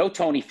 No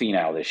Tony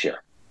Finau this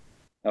year.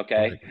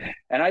 Okay.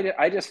 And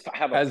I just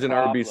have as an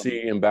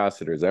RBC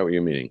ambassador, is that what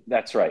you're meaning?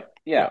 That's right.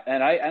 Yeah.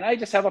 And I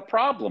just have a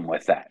problem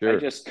with that. Sure. I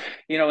just,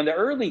 in the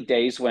early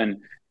days when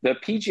the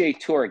PGA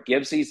Tour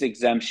gives these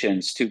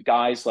exemptions to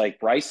guys like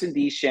Bryson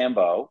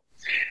DeChambeau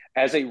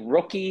as a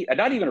rookie,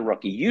 not even a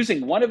rookie,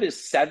 using one of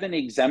his 7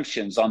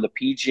 exemptions on the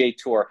PGA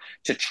Tour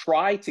to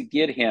try to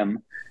get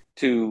him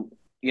to,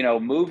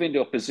 move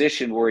into a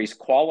position where he's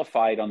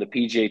qualified on the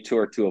PGA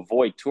Tour to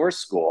avoid tour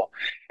school,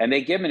 and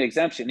they give him an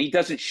exemption. He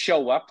doesn't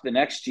show up the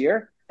next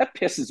year. that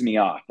pisses me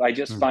off. I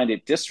just find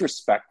it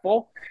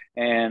disrespectful.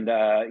 And,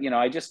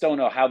 I just don't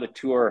know how the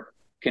tour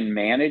can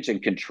manage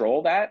and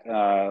control that.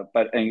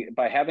 But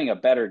by having a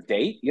better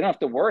date, you don't have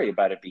to worry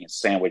about it being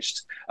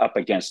sandwiched up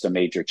against a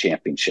major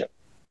championship.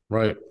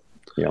 Right.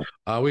 Yeah.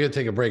 We got to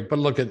take a break. But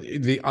look,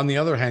 on the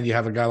other hand, you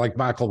have a guy like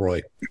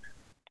McIlroy,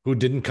 who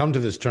didn't come to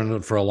this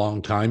tournament for a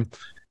long time,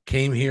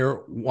 came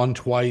here, won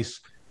twice,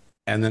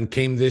 and then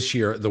came this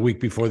year, the week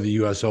before the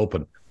U.S.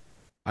 Open.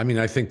 I mean,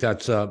 I think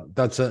that's a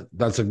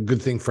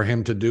good thing for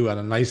him to do and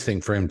a nice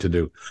thing for him to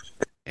do.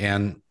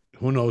 And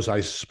who knows?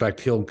 I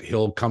suspect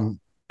he'll come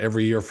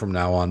every year from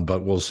now on,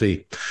 but we'll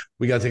see.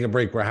 We got to take a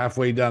break. We're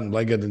halfway done.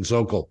 Leggatt and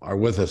Zokol are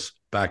with us.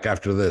 Back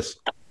after this.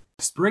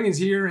 Spring is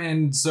here,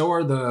 and so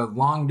are the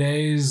long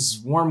days,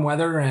 warm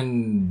weather,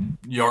 and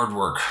yard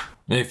work.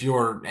 If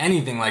you're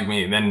anything like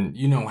me, then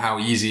you know how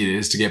easy it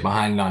is to get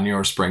behind on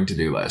your spring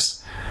to-do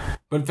list.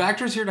 But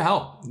Factor's here to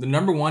help. The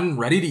 #1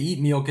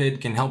 ready-to-eat meal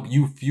kit can help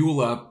you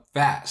fuel up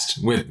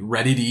fast with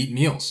ready-to-eat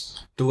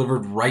meals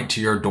delivered right to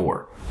your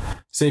door,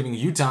 saving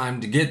you time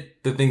to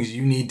get the things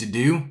you need to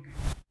do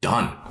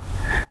done.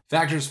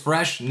 Factor's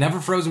fresh, never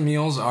frozen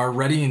meals are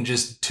ready in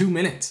just 2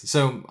 minutes,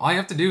 so all you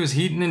have to do is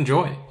heat and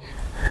enjoy.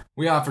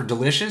 We offer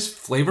delicious,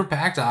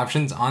 flavor-packed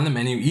options on the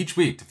menu each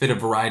week to fit a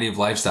variety of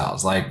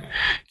lifestyles, like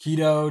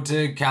keto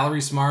to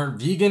calorie smart,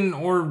 vegan,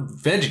 or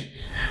veggie.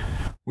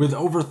 With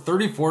over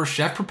 34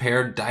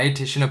 chef-prepared,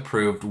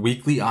 dietitian-approved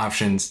weekly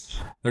options,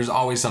 there's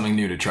always something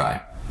new to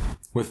try.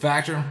 With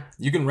Factor,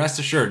 you can rest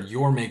assured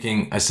you're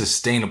making a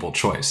sustainable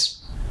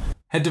choice.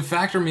 Head to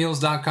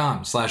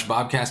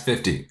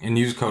factormeals.com/Bobcast50 and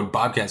use code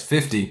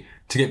Bobcast50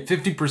 to get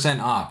 50%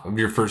 off of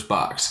your first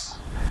box.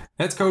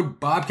 That's code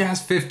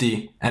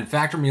Bobcast50 at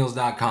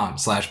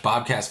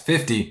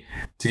factormeals.com/Bobcast50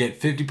 to get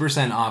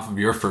 50% off of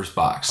your first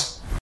box.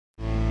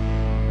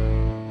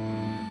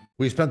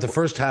 We spent the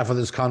first half of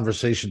this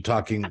conversation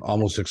talking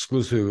almost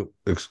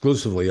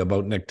exclusively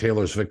about Nick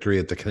Taylor's victory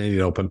at the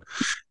Canadian Open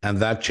and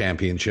that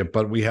championship,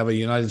 but we have a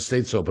United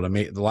States Open,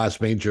 the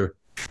last major,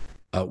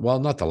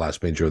 not the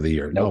last major of the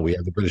year. No, we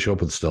have the British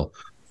Open still.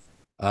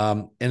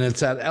 And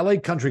it's at LA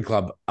Country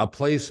Club, a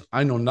place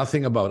I know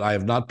nothing about. I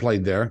have not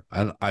played there,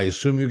 and I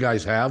assume you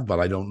guys have, but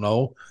I don't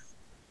know.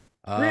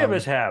 Three of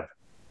us have.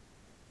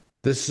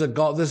 This is a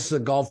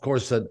golf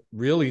course that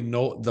really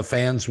the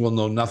fans will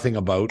know nothing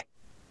about.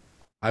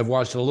 I've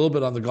watched a little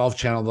bit on the Golf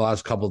Channel the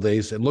last couple of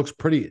days. It looks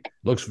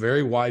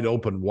very wide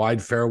open,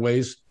 wide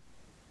fairways.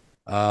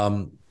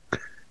 What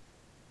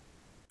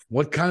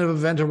kind of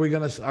event are we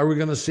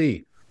gonna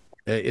see?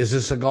 Is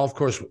this a golf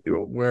course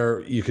where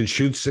you can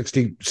shoot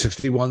 60,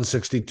 61,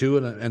 62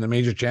 in a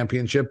major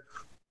championship?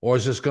 Or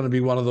is this going to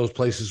be one of those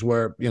places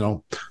where,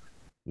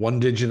 one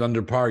digit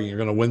under par, you're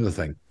going to win the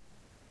thing?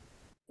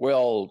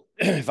 Well,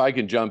 if I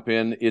can jump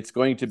in, it's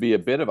going to be a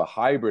bit of a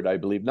hybrid, I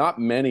believe. Not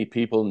many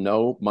people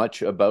know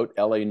much about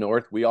LA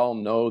North. We all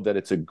know that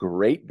it's a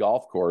great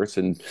golf course,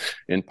 and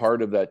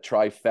part of that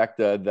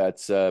trifecta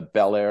that's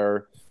Bel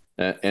Air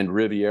and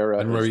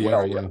Riviera as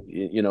well. Yeah.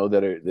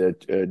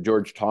 That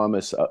George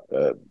Thomas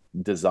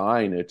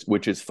design,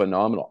 which is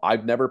phenomenal.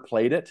 I've never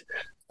played it,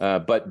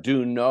 but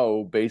do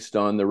know based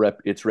on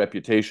its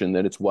reputation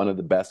that it's one of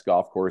the best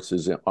golf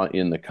courses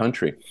in the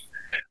country.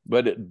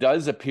 But it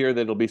does appear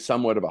that it'll be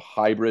somewhat of a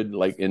hybrid,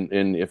 like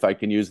in if I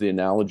can use the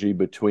analogy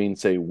between,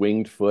 say,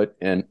 Winged Foot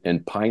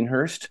and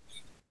Pinehurst.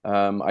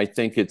 I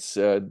think it's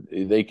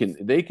they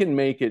can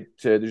make it.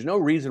 There's no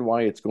reason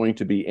why it's going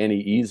to be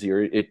any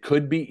easier. It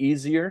could be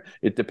easier.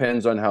 It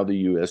depends on how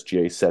the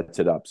USGA sets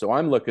it up. So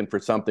I'm looking for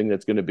something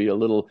that's going to be a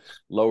little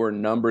lower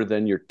number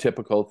than your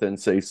typical,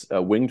 say,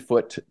 a Winged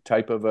Foot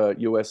type of a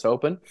U.S.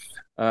 Open.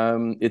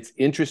 It's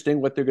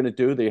interesting what they're going to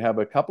do. They have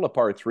a couple of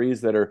par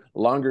threes that are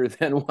longer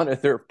than one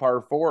of their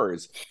par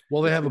fours.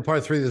 Well, they have a par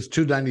three that's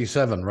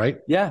 297, right?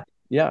 Yeah.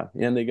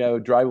 And they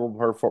got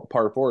drivable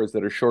par fours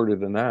that are shorter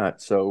than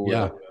that. So,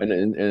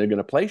 and they're going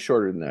to play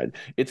shorter than that.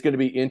 It's going to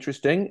be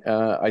interesting.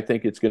 I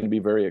think it's going to be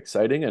very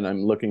exciting, and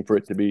I'm looking for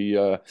it to be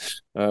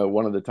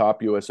one of the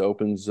top U.S.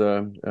 Opens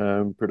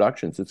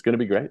productions. It's going to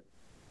be great.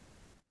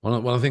 One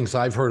of the things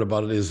I've heard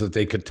about it is that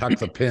they could tuck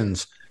the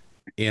pins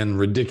in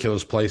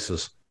ridiculous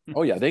places.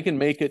 Oh yeah, they can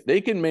make it.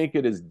 They can make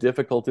it as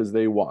difficult as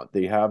they want.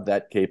 They have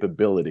that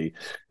capability,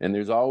 and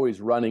there's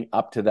always running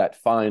up to that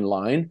fine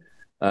line.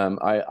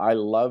 I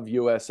love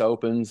U.S.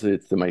 Opens.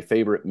 It's my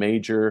favorite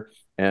major,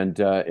 and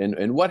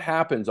what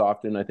happens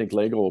often, I think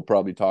Leggatt will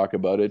probably talk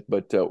about it,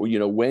 but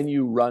when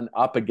you run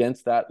up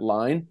against that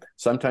line,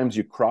 sometimes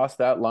you cross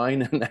that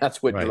line, and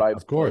that's what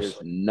drives players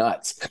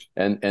nuts.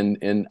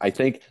 And I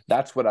think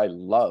that's what I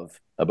love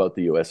about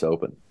the U.S.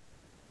 Open.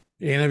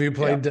 Ian, have you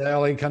played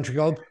LA Country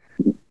Club?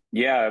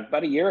 Yeah,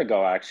 about a year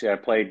ago,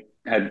 actually,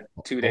 had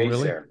 2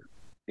 days there.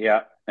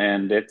 Yeah,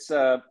 and it's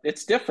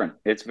different.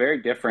 It's very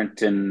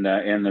different in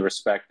the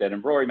respect that,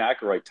 and Rory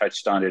McIlroy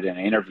touched on it in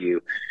an interview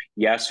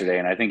yesterday,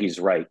 and I think he's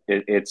right.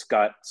 It's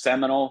got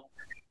Seminole,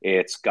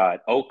 it's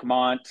got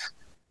Oakmont,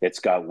 it's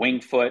got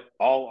Winged Foot,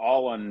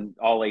 all on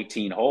all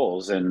 18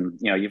 holes, and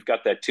you've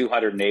got that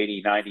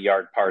 280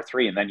 90-yard par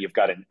three, and then you've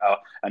got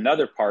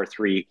another par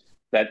three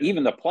that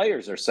even the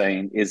players are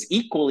saying is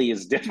equally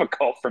as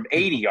difficult from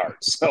 80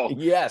 yards. So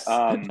yes,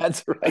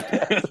 that's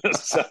right.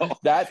 so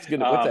that's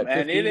gonna what's that? 15,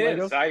 and it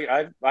Lego? is.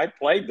 I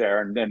played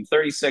there, and in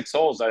 36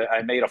 holes,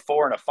 I made a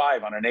 4 and a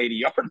 5 on an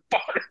 80-yard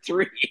par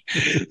 3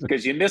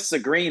 because you miss the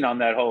green on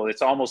that hole.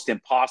 It's almost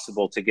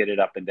impossible to get it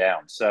up and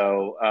down.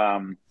 So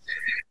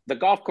the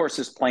golf course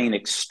is playing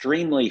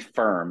extremely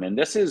firm, and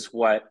this is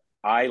what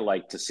I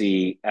like to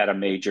see at a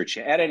major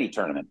at any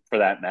tournament for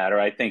that matter.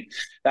 I think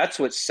that's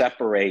what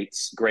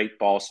separates great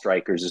ball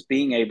strikers, is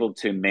being able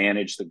to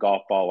manage the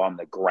golf ball on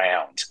the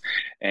ground.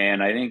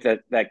 And I think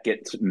that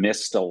gets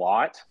missed a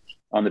lot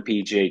on the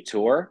PGA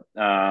Tour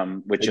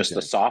with just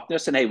the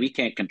softness. And hey, we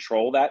can't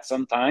control that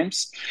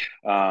sometimes.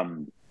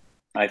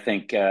 I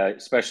think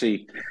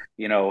especially,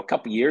 a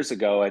couple of years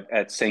ago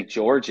at St.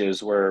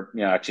 George's, where,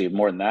 actually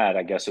more than that,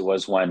 I guess it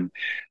was when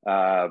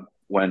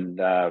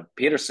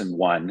Peterson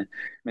won.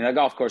 I mean, that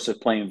golf course was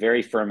playing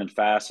very firm and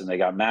fast, and they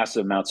got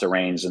massive amounts of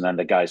range, and then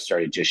the guys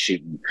started just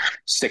shooting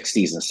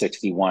 60s and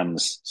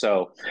 61s.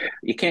 So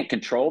you can't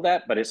control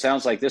that, but it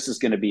sounds like this is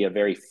going to be a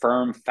very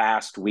firm,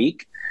 fast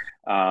week.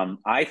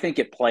 I think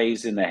it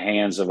plays in the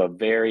hands of a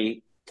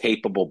very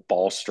capable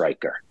ball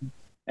striker.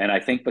 And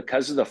I think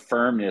because of the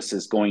firmness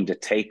is going to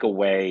take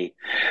away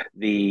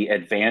the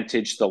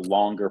advantage the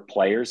longer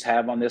players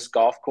have on this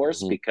golf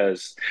course,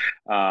 because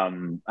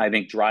I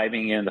think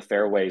driving in the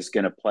fairway is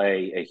going to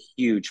play a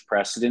huge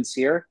precedence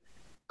here.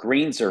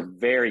 Greens are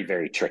very,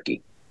 very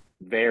tricky.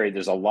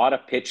 There's a lot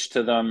of pitch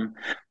to them,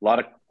 a lot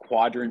of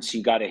quadrants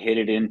you got to hit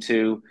it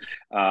into.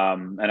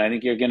 And I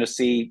think you're going to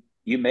see,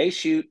 you may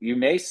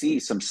see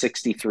some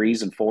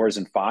 63s and 4s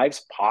and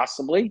 5s,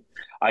 possibly.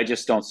 I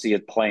just don't see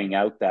it playing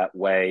out that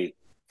way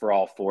for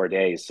all 4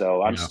 days.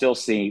 So I'm still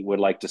would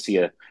like to see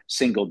a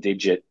single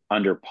digit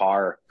under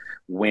par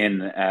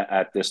win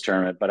at this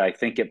tournament, but I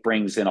think it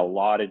brings in a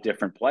lot of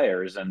different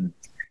players. And,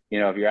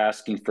 if you're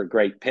asking for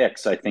great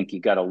picks, I think you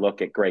got to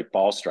look at great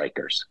ball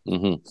strikers.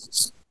 Mm-hmm.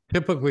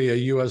 Typically a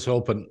U.S.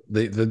 Open,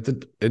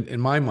 in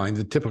my mind,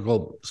 the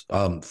typical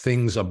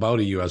things about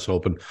a U.S.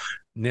 Open: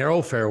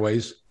 narrow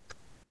fairways,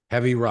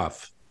 heavy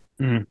rough.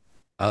 Mm.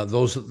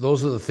 Those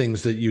are the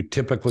things that you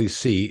typically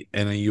see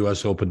in a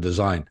U.S. Open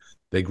design.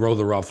 They grow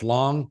the rough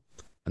long,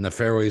 and the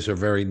fairways are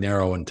very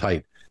narrow and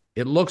tight.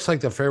 It looks like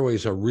the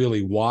fairways are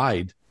really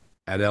wide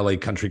at LA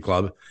Country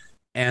Club,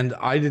 and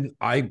I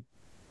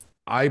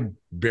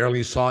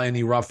barely saw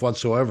any rough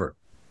whatsoever.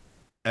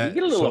 You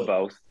get a little of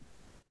both.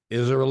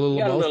 Is there a little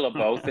of both? A little of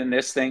both in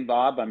this thing,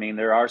 Bob. I mean,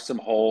 there are some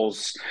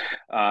holes,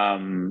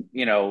 actually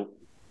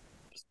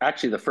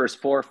the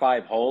first 4 or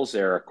 5 holes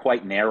there are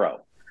quite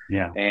narrow.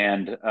 Yeah.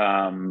 And,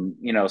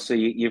 so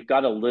you've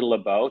got a little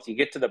of both. You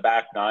get to the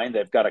back 9,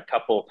 they've got a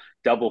couple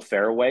double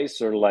fairways,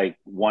 sort of like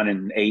 1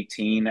 and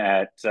 18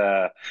 at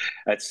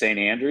St.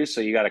 Andrews.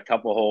 So you got a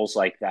couple holes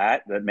like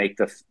that make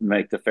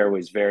the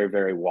fairways very,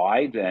 very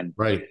wide. And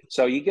right.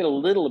 So you get a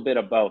little bit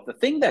of both. The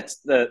thing that's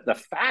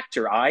the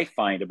factor I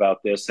find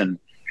about this, and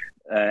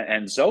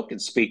Zoe can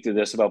speak to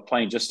this about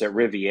playing just at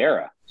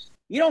Riviera.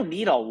 You don't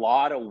need a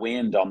lot of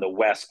wind on the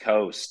West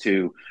Coast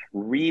to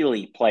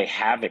really play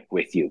havoc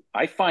with you.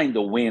 I find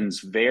the winds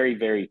very,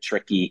 very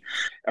tricky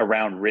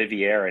around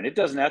Riviera, and it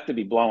doesn't have to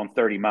be blowing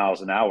 30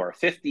 miles an hour. A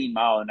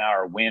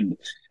 15-mile-an-hour wind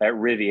at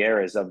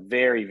Riviera is a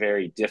very,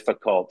 very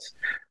difficult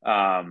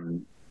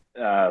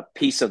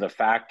piece of the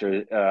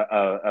factor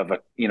of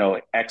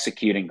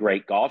executing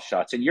great golf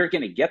shots, and you're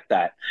going to get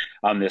that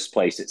on this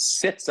place. It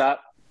sits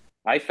up.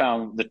 I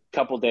found the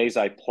couple of days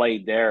I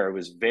played there, it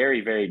was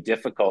very, very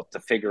difficult to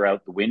figure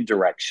out the wind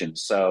direction.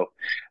 So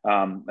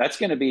that's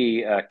going to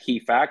be a key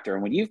factor.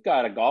 And when you've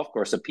got a golf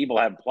course that people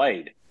haven't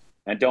played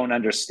and don't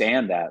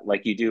understand that,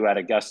 like you do at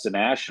Augusta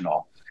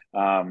National,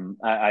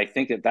 I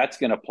think that's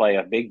going to play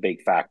a big,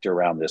 big factor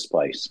around this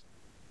place.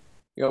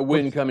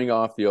 Wind coming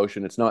off the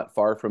ocean. It's not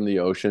far from the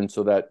ocean,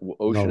 so that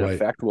ocean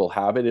effect will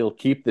have it. It'll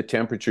keep the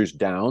temperatures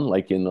down,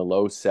 like in the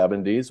low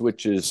 70s,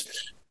 which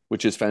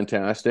is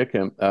fantastic.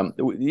 And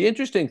the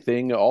interesting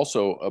thing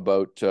also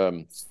about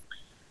the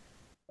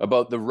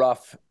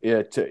rough,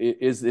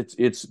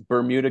 it's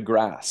Bermuda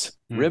grass.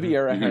 Mm-hmm.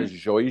 Riviera has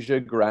Georgia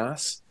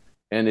grass,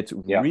 and it's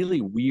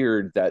really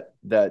weird that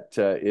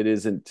it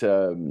isn't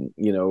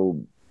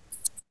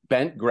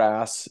bent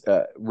grass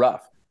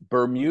rough.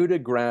 Bermuda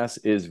grass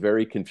is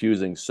very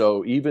confusing.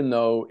 So even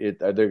though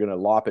they're going to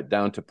lop it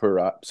down to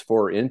perhaps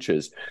 4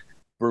 inches,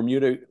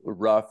 Bermuda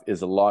rough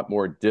is a lot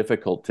more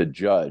difficult to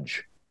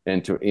judge.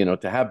 And to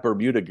have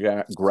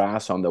Bermuda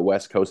grass on the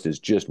West Coast is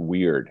just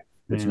weird.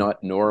 It's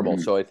not normal.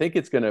 So I think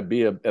it's going to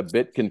be a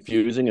bit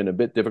confusing and a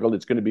bit difficult.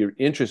 It's going to be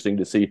interesting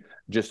to see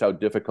just how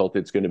difficult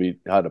it's going to be,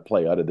 how to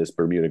play out of this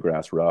Bermuda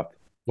grass rough.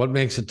 What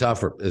makes it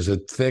tougher? Is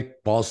it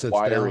thick? Ball sits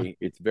wiry. Down?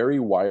 It's very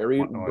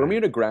wiry.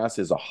 Bermuda grass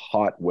is a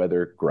hot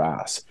weather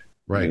grass.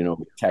 Right.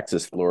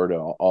 Texas, Florida,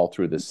 all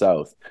through the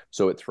South.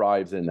 So it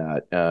thrives in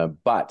that.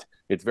 But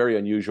it's very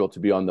unusual to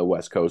be on the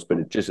West Coast, but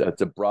it's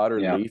a broader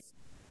leaf.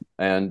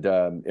 And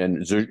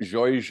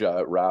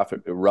Georgia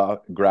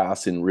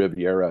grass in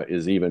Riviera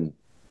is even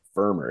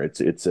firmer.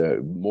 It's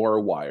more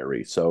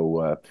wiry.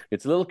 So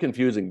it's a little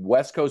confusing.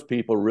 West Coast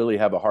people really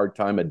have a hard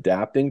time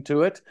adapting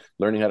to it,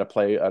 learning how to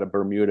play out of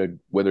Bermuda,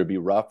 whether it be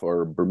rough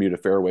or Bermuda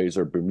fairways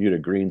or Bermuda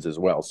greens as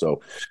well.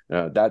 So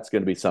that's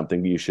going to be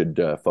something you should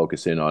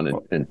focus in on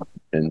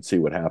and see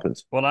what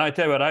happens. Well, I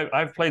tell you what,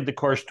 I've played the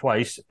course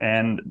twice,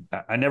 and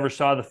I never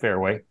saw the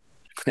fairway.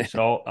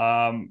 So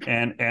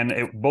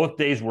both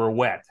days were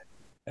wet,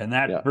 and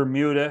that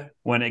Bermuda,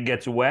 when it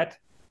gets wet,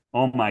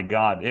 oh my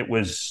God, it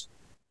was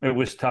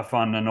tough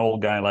on an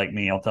old guy like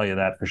me. I'll tell you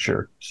that for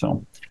sure.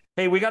 So,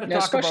 hey, we got to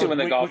talk especially when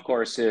the golf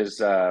course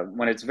is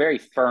when it's very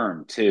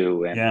firm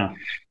too, and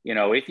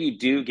if you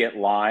do get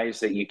lies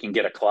that you can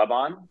get a club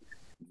on,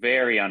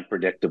 very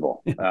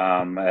unpredictable,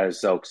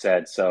 as Zoke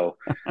said. So,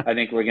 I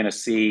think we're going to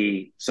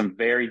see some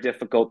very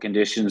difficult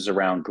conditions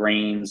around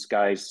greens,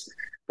 guys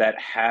that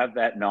have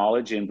that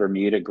knowledge in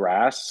Bermuda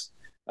grass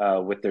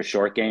with their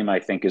short game, I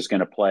think is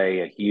going to play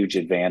a huge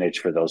advantage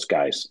for those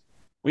guys.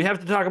 We have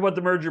to talk about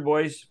the merger,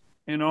 boys.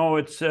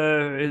 It's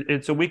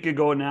a week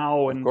ago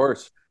now, and of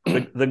course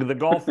the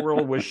golf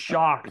world was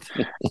shocked.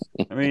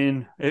 I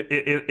mean,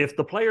 if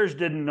the players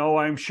didn't know,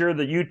 I'm sure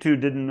that you two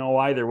didn't know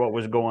either what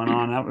was going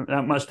on.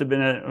 That must have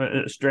been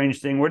a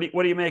strange thing. What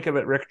do you make of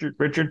it,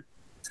 Richard?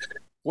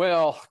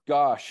 Well,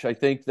 gosh, I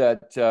think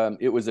that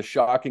it was a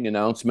shocking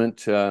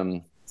announcement.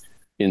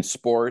 In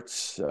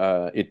sports,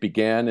 it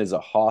began as a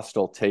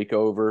hostile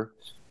takeover,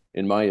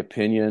 in my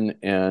opinion.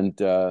 And,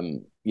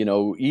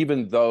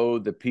 even though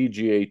the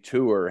PGA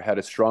Tour had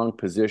a strong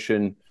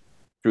position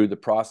through the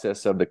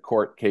process of the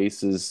court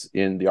cases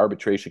in the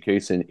arbitration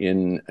case in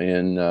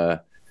the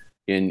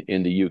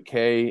UK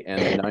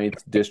and the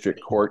Ninth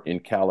District Court in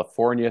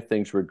California,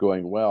 things were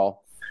going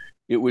well.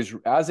 It was,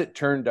 as it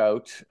turned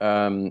out,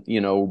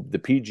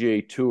 the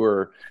PGA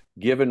Tour,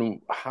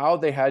 given how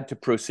they had to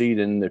proceed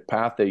in the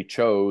path they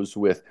chose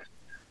with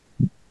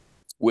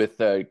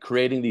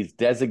creating these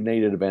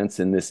designated events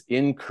and this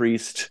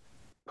increased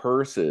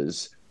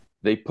purses,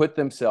 they put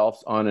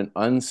themselves on an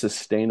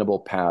unsustainable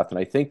path. And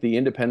I think the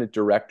independent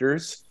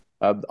directors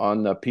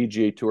on the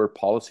PGA Tour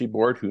Policy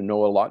Board, who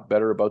know a lot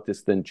better about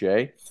this than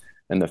Jay,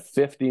 and the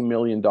 $50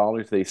 million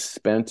they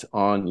spent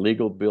on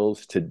legal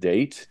bills to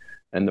date,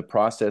 and the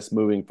process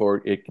moving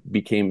forward, it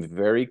became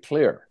very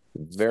clear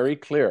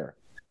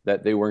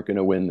that they weren't going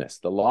to win this.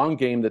 The long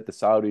game that the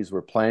Saudis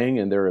were playing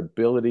and their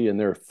ability and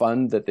their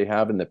fund that they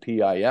have in the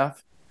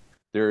PIF,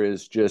 there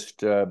is just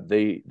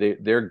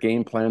their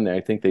game plan. I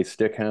think they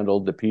stick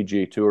handled the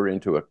PGA Tour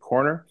into a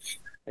corner,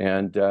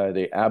 and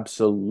they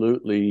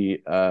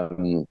absolutely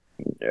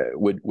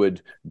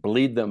would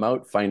bleed them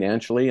out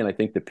financially. And I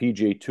think the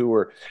PGA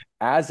Tour,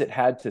 as it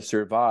had to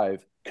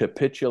survive,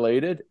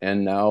 capitulated,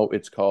 and now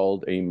it's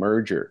called a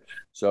merger.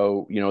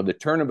 So, the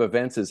turn of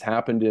events has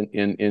happened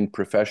in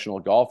professional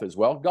golf as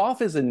well.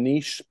 Golf is a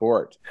niche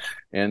sport,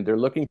 and they're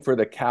looking for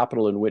the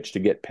capital in which to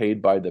get paid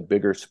by the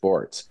bigger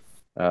sports.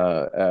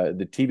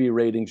 The TV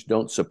ratings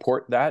don't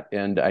support that,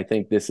 and I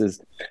think this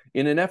is,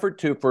 in an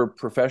effort for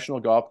professional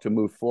golf to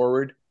move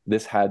forward,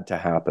 this had to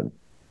happen.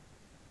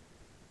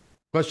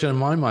 Question in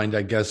my mind,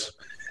 I guess,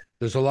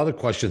 there's a lot of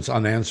questions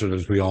unanswered,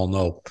 as we all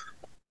know.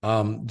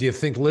 Do you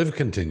think LIV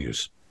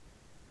continues?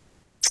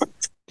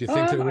 Do you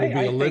think there will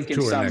be a LIV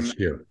tour next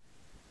year?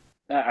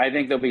 I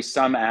think there'll be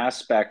some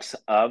aspects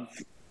of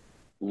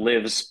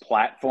LIV's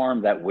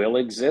platform that will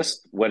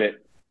exist. What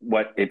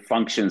it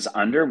functions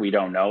under, we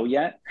don't know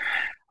yet.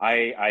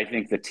 I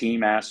think the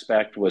team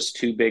aspect was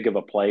too big of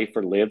a play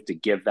for LIV to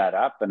give that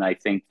up. And I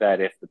think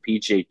that if the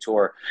PGA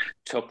Tour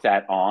took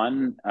that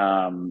on,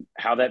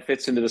 how that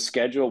fits into the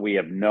schedule, we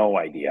have no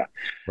idea.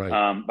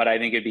 Right. But I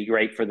think it'd be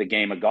great for the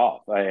game of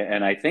golf.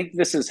 And I think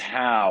this is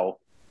how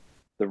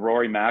the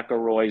Rory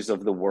McIlroys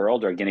of the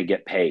world are going to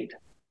get paid.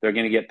 They're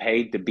going to get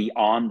paid to be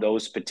on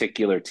those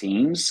particular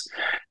teams.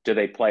 Do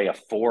they play a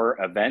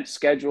 4-event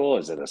schedule?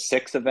 Is it a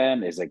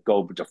 6-event? Is it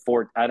go to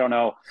 4? I don't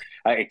know.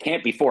 It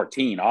can't be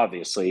 14,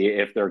 obviously,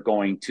 if they're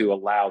going to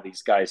allow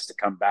these guys to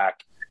come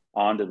back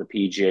onto the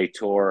PGA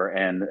Tour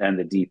and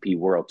the DP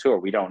World Tour.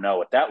 We don't know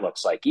what that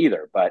looks like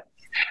either. But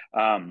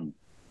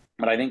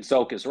I think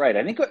Zoke is right.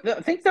 I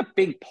think the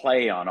big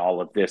play on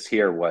all of this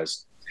here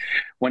was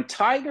when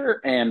Tiger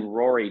and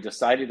Rory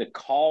decided to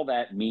call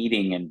that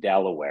meeting in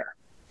Delaware.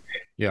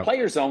 Yeah.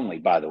 Players only,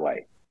 by the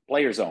way.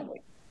 Players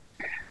only.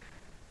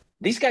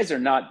 These guys are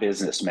not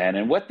businessmen.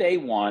 And what they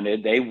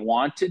wanted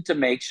to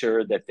make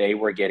sure that they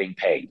were getting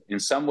paid in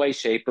some way,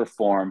 shape, or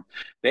form.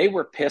 They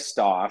were pissed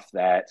off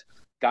that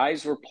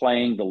guys were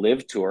playing the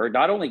LIV Tour,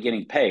 not only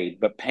getting paid,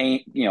 but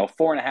paying,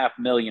 $4.5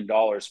 million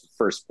for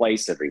first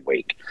place every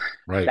week.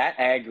 Right. That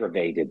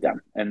aggravated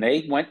them. And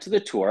they went to the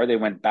tour. They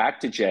went back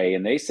to Jay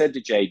and they said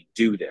to Jay,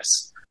 do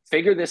this.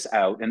 Figure this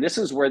out. And this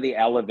is where the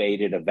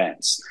elevated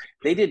events.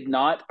 They did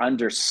not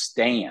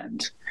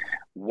understand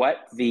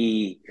what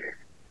the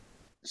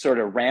sort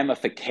of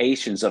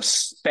ramifications of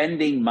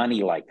spending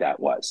money like that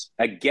was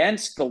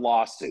against the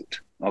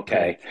lawsuit,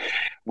 okay,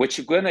 which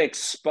is going to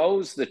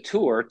expose the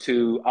tour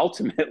to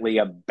ultimately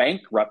a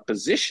bankrupt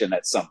position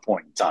at some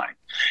point in time.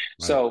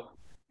 Right. So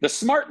the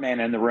smart man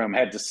in the room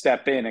had to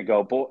step in and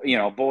go,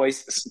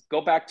 boys,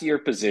 go back to your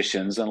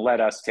positions and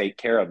let us take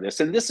care of this.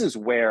 And this is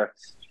where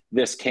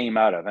this came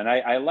out of. And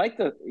I like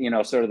the,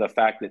 sort of the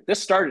fact that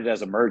this started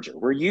as a merger.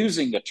 We're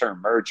using the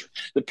term merger.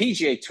 The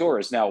PGA Tour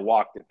has now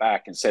walked it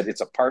back and said it's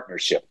a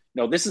partnership.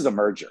 No, this is a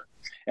merger.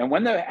 And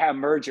when the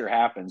merger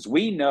happens,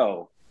 we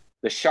know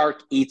the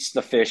shark eats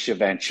the fish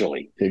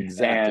eventually.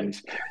 Exactly.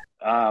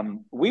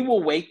 And we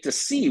will wait to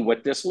see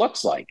what this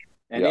looks like.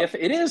 And if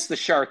it is the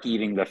shark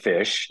eating the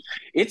fish,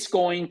 it's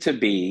going to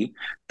be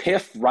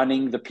PIF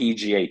running the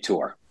PGA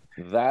Tour.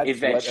 That's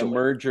eventually what a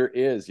merger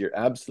is. You're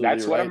absolutely right.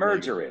 That's what a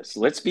merger is.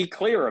 Let's be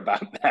clear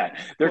about that.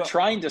 They're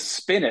trying to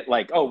spin it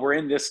like, oh, we're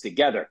in this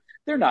together.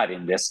 They're not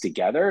in this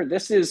together.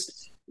 This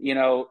is,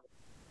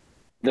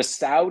 the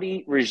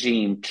Saudi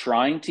regime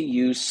trying to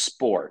use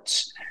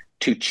sports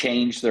to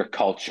change their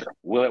culture.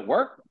 Will it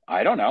work?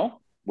 I don't know.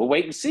 We'll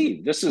wait and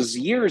see. This is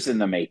years in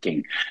the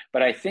making.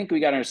 But I think we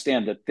got to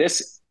understand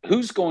that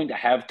who's going to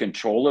have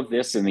control of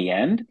this in the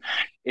end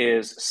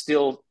is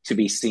still to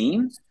be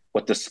seen.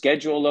 What the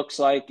schedule looks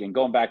like, and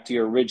going back to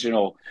your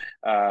original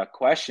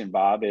question,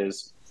 Bob,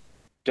 is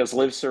does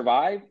LIV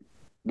survive?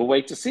 We'll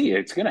wait to see.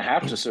 It's going to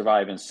have to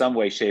survive in some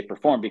way, shape, or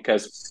form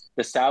because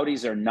the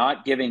Saudis are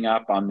not giving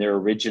up on their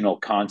original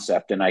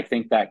concept. And I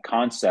think that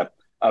concept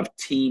of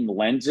team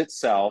lends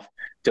itself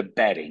to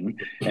betting,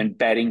 and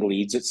betting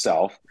leads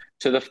itself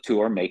to the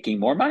tour making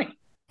more money.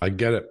 I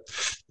get it.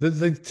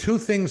 The two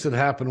things that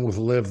happen with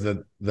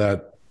LIV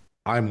that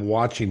I'm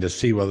watching to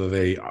see whether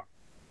they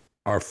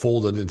are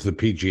folded into the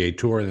PGA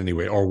Tour in any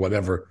way or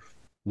whatever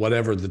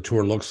the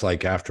tour looks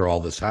like after all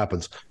this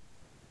happens.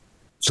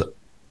 So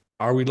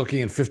are we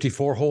looking at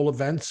 54-hole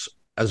events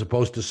as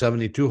opposed to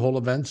 72-hole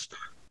events?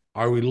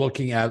 Are we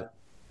looking at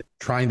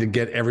trying to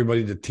get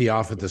everybody to tee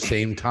off at the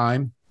same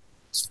time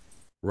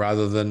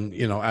rather than,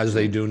 as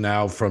they do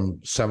now from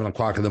 7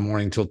 o'clock in the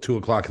morning till 2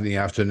 o'clock in the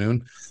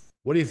afternoon?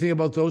 What do you think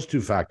about those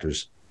two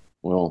factors?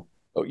 Well,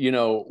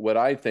 what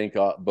I think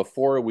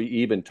before we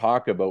even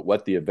talk about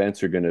what the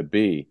events are going to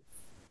be,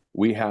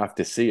 we have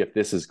to see if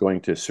this is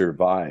going to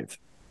survive.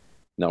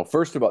 Now,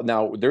 first of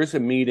all, there's a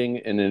meeting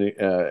and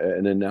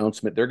an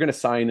announcement. They're going to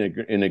sign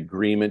an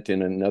agreement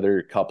in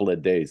another couple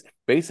of days.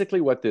 Basically,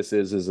 what this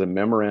is a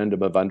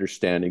memorandum of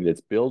understanding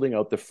that's building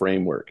out the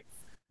framework.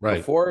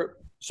 Right.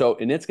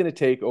 And it's going to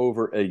take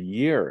over a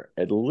year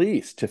at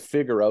least to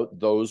figure out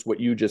what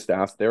you just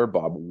asked there,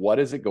 Bob. What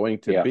is it going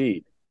to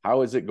be?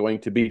 How is it going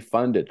to be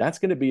funded? That's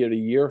going to be at a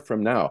year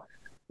from now.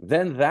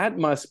 Then that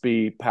must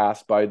be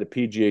passed by the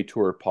PGA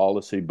Tour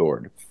Policy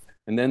Board.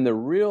 And then the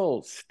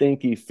real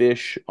stinky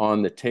fish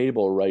on the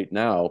table right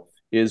now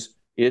is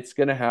it's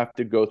going to have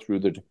to go through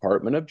the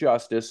Department of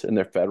Justice and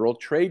the Federal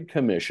Trade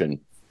Commission.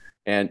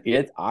 And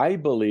I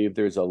believe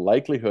there's a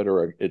likelihood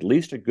or at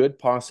least a good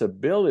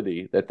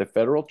possibility that the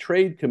Federal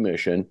Trade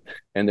Commission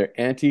and their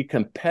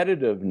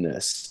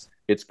anti-competitiveness,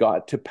 it's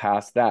got to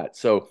pass that.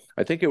 So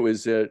I think it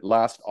was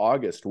last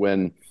August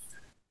when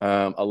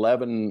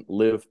 11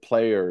 LIV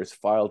players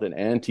filed an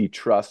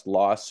antitrust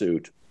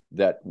lawsuit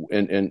that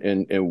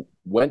and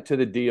went to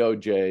the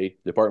DOJ,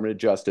 Department of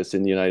Justice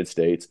in the United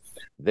States.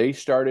 They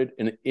started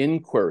an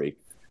inquiry.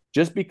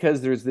 Just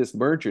because there's this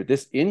merger,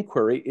 this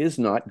inquiry is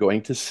not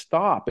going to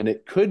stop. And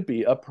it could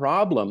be a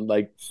problem,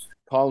 like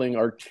calling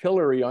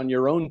artillery on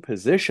your own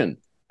position.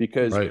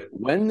 Because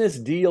when this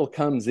deal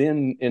comes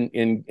in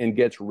and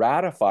gets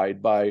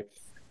ratified by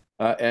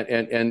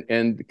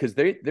and because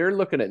they're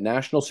looking at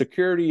national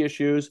security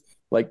issues.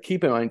 Like,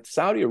 keep in mind,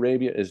 Saudi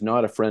Arabia is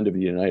not a friend of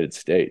the United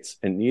States,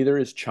 and neither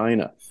is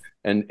China.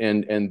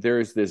 And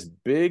there's this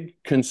big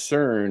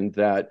concern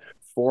that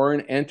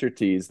foreign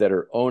entities that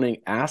are owning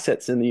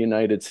assets in the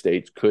United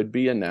States could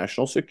be a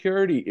national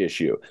security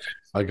issue.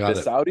 The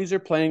Saudis are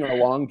playing a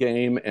long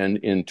game, and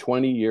in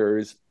 20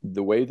 years,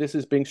 the way this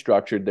is being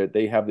structured, that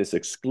they have this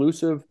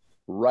exclusive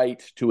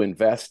right to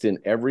invest in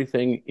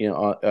everything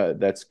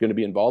that's going to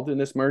be involved in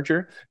this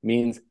merger,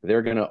 means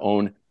they're going to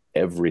own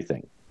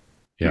everything.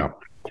 Yeah.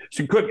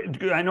 So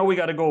quick, I know we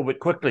got to go, but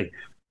quickly,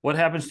 what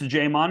happens to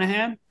Jay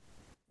Monahan?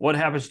 What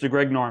happens to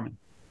Greg Norman?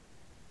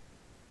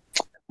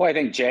 Well, I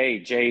think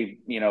Jay,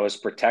 has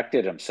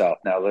protected himself.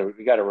 Now,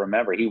 we got to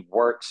remember, he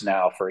works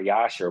now for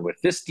Yasher. If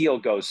this deal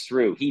goes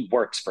through, he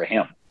works for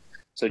him.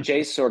 So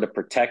Jay's sort of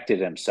protected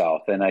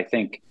himself. And I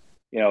think,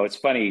 it's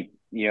funny,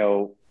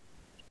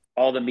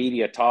 all the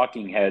media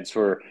talking heads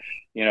were,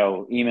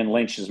 Eamon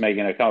Lynch is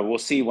making a comment. We'll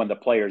see when the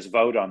players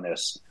vote on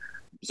this.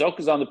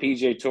 Zoka's on the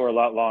PGA Tour a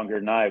lot longer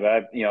than I,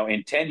 but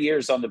in 10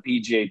 years on the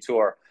PGA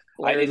Tour,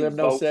 I didn't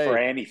vote for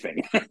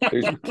anything.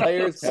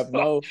 Players have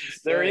no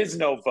say. There is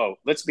no vote.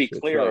 Let's be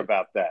clear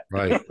about that.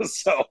 Right.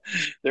 So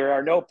there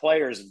are no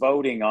players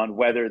voting on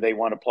whether they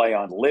want to play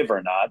on LIV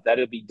or not.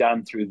 That'll be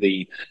done through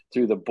the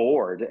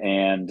board,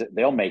 and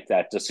they'll make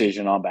that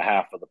decision on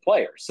behalf of the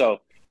players. So,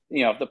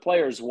 if the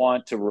players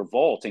want to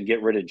revolt and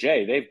get rid of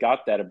Jay, they've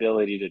got that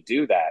ability to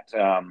do that.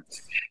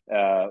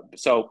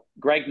 So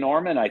Greg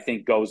Norman, I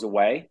think, goes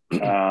away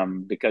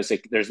because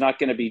there's not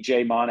going to be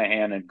Jay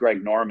Monahan and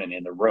Greg Norman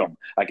in the room.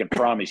 I can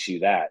promise you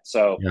that.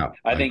 So Yeah,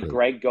 I think agree.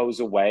 Greg goes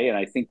away, and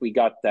I think we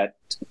got that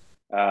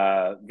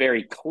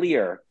very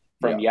clear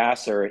from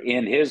Yasser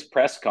in his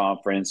press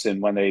conference.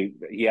 And when he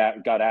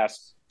got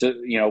asked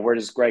to, where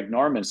does Greg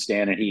Norman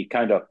stand, and he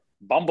kind of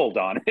bumbled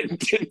on it and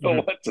didn't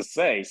know what to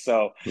say.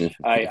 So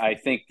I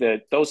think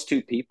that those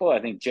two people, I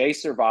think Jay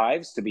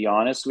survives, to be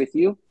honest with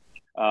you.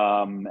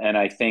 And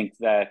I think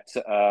that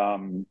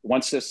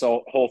once this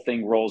whole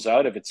thing rolls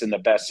out, if it's in the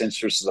best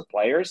interest of the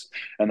players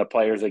and the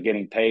players are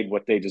getting paid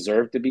what they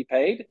deserve to be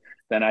paid,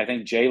 then I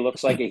think Jay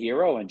looks like a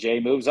hero and Jay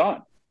moves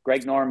on.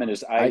 Greg Norman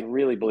I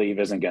really believe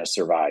isn't going to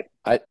survive.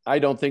 I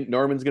don't think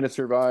Norman's going to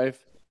survive.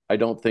 I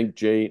don't think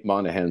Jay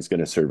Monahan's going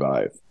to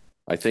survive.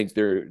 I think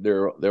there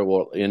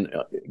will, in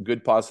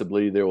good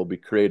possibly, there will be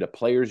create a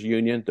players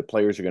union. The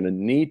players are going to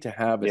need to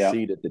have a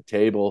seat at the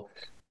table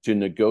to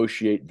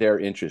negotiate their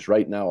interests.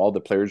 Right now, all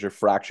the players are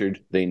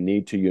fractured. They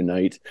need to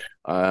unite.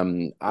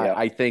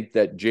 I think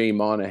that Jay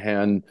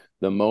Monahan,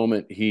 the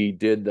moment he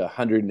did the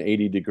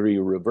 180-degree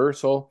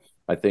reversal,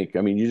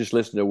 you just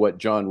listen to what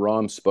John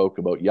Rahm spoke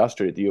about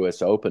yesterday at the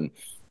U.S. Open.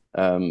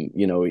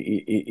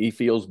 He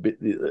feels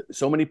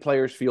so many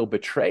players feel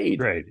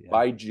betrayed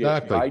by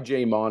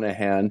Jay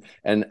Monahan,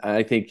 and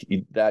I think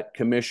that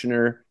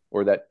commissioner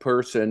or that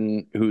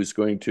person who's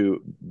going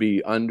to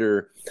be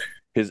under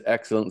His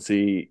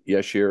Excellency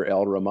Yashir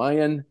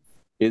El-Ramayan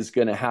is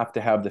going to have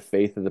the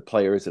faith of the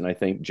players, and I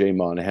think Jay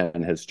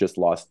Monahan has just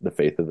lost the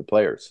faith of the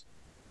players.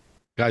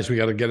 Guys, we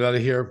got to get out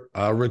of here.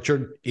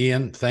 Richard,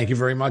 Ian, thank you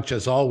very much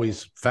as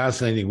always.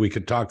 Fascinating. We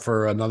could talk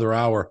for another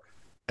hour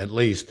at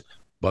least.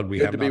 But we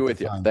have to be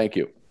with you. Thank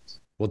you.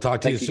 We'll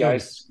talk to you soon.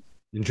 Guys.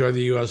 Enjoy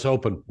the U.S.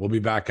 Open. We'll be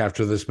back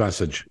after this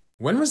message.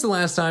 When was the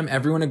last time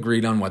everyone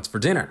agreed on what's for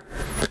dinner?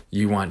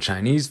 You want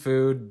Chinese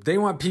food, they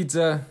want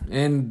pizza,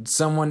 and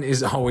someone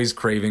is always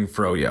craving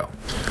froyo.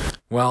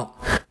 Well,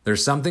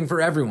 there's something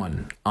for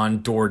everyone on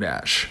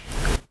DoorDash.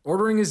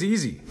 Ordering is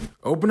easy.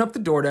 Open up the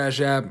DoorDash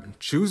app,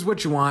 choose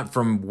what you want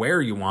from where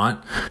you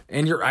want,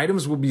 and your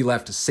items will be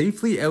left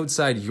safely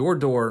outside your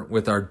door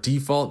with our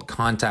default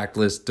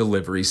contactless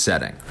delivery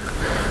setting.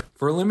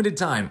 For a limited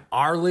time,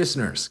 our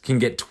listeners can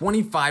get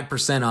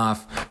 25%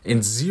 off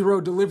and 0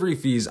 delivery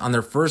fees on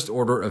their first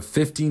order of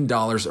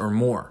 $15 or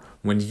more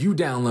when you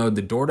download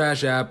the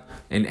DoorDash app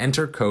and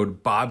enter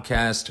code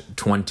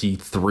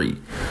BOBCAST23.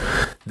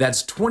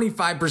 That's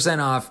 25%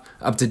 off,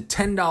 up to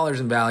 $10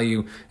 in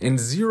value, and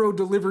 0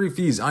 delivery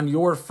fees on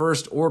your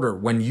first order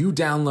when you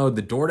download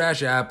the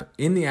DoorDash app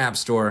in the App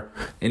Store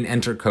and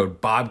enter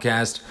code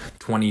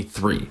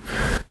BOBCAST23.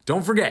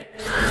 Don't forget,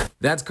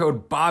 that's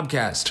code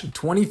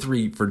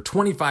BOBCAST23 for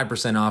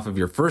 25% off of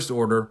your first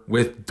order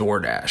with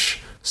DoorDash.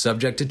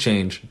 Subject to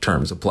change,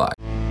 terms apply.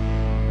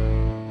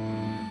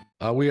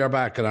 We are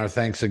back, and our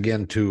thanks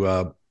again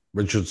to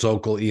Richard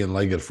Zokol, Ian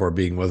Leggatt for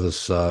being with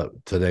us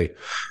today.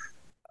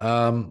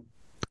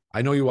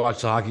 I know you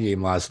watched the hockey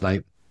game last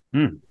night.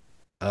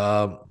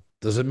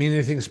 Does it mean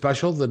anything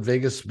special that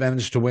Vegas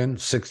managed to win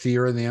 6th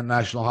year in the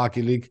National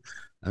Hockey League,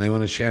 and they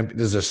win a champion?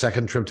 This is their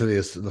second trip to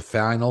the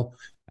final,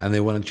 and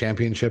they win a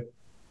championship.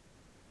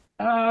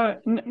 I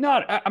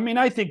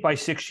think by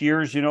 6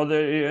 years,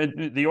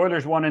 the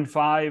Oilers won in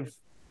 5.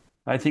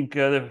 I think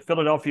the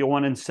Philadelphia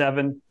won in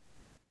 7.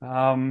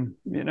 So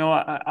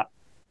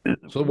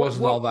it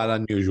wasn't all that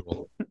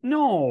unusual.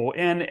 No,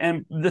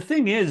 and the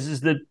thing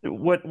is that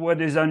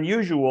what is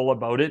unusual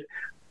about it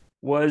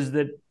was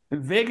that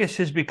Vegas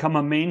has become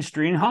a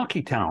mainstream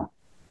hockey town.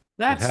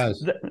 It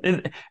has.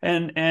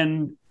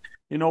 And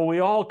we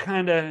all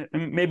kind of,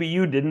 maybe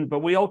you didn't,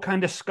 but we all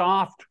kind of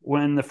scoffed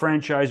when the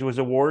franchise was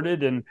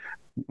awarded, and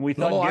we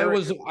thought. No,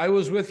 I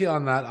was with you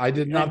on that. I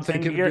did not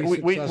think it would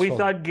be successful. We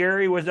thought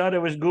Gary was out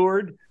of his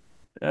gourd.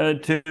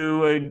 To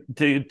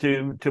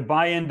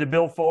buy into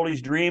Bill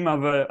Foley's dream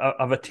of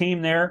a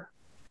team there,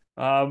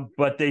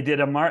 but they've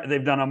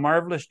done a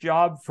marvelous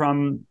job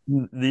from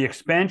the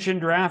expansion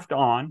draft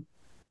on,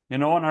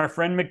 and our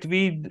friend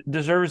McVie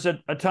deserves a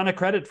ton of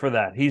credit for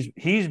that.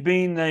 He's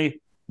been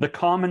the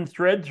common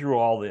thread through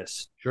all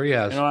this. Sure, he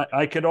has.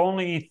 I could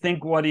only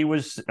think what he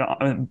was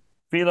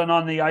feeling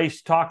on the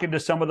ice, talking to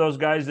some of those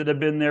guys that have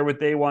been there with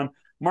day one.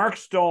 Mark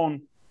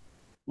Stone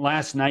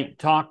last night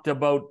talked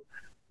about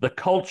the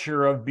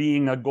culture of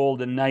being a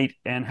Golden Knight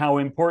and how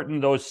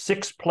important those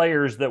 6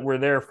 players that were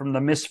there from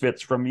the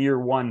Misfits from year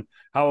one,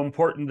 how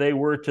important they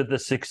were to the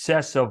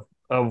success of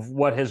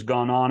what has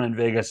gone on in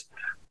Vegas.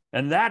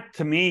 And that,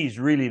 to me, is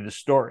really the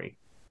story.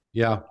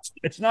 Yeah.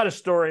 It's not a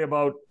story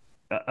about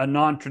a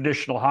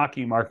non-traditional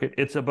hockey market.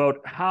 It's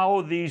about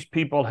how these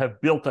people have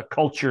built a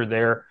culture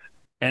there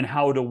and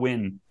how to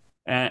win.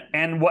 And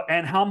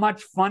how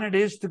much fun it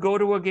is to go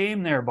to a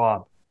game there,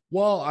 Bob.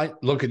 Well,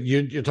 look at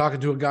you. You're talking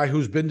to a guy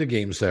who's been to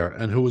games there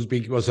and who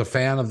was a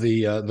fan of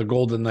the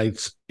Golden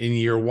Knights in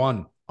year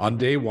one, on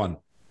day one.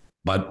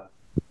 But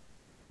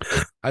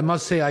I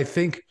must say, I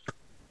think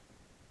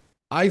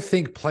I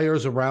think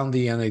players around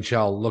the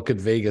NHL look at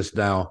Vegas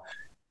now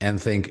and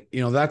think,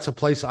 that's a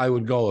place I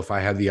would go if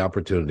I had the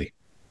opportunity.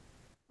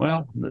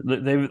 Well,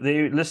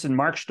 they listen.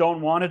 Mark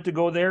Stone wanted to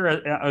go there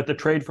at the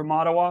trade from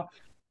Ottawa.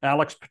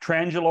 Alex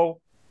Pietrangelo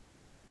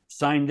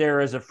signed there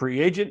as a free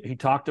agent. He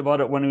talked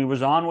about it when he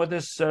was on with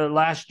us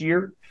last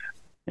year.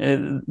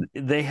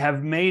 They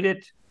have made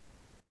it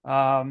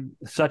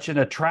such an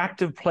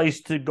attractive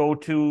place to go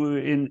to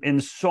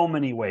in so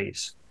many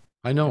ways.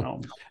 I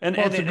know. And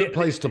it's a good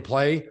place to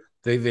play.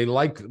 They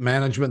like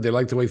management. They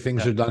like the way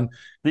things are done.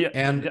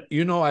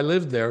 I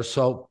lived there,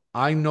 so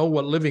I know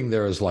what living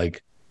there is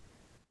like.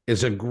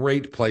 It's a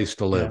great place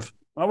to live. Yeah.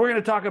 Well, we're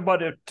going to talk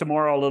about it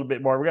tomorrow a little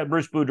bit more. We got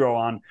Bruce Boudreau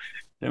on.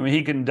 I mean,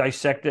 he can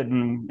dissect it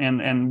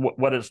and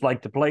what it's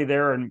like to play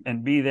there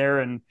and be there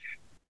and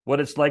what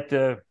it's like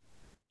to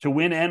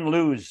win and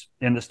lose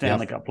in the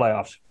Stanley Cup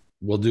playoffs.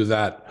 We'll do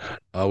that.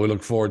 We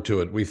look forward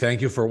to it. We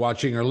thank you for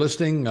watching or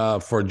listening.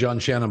 For John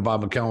Shannon,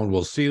 Bob McCowan,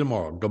 we'll see you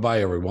tomorrow.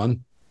 Goodbye,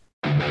 everyone.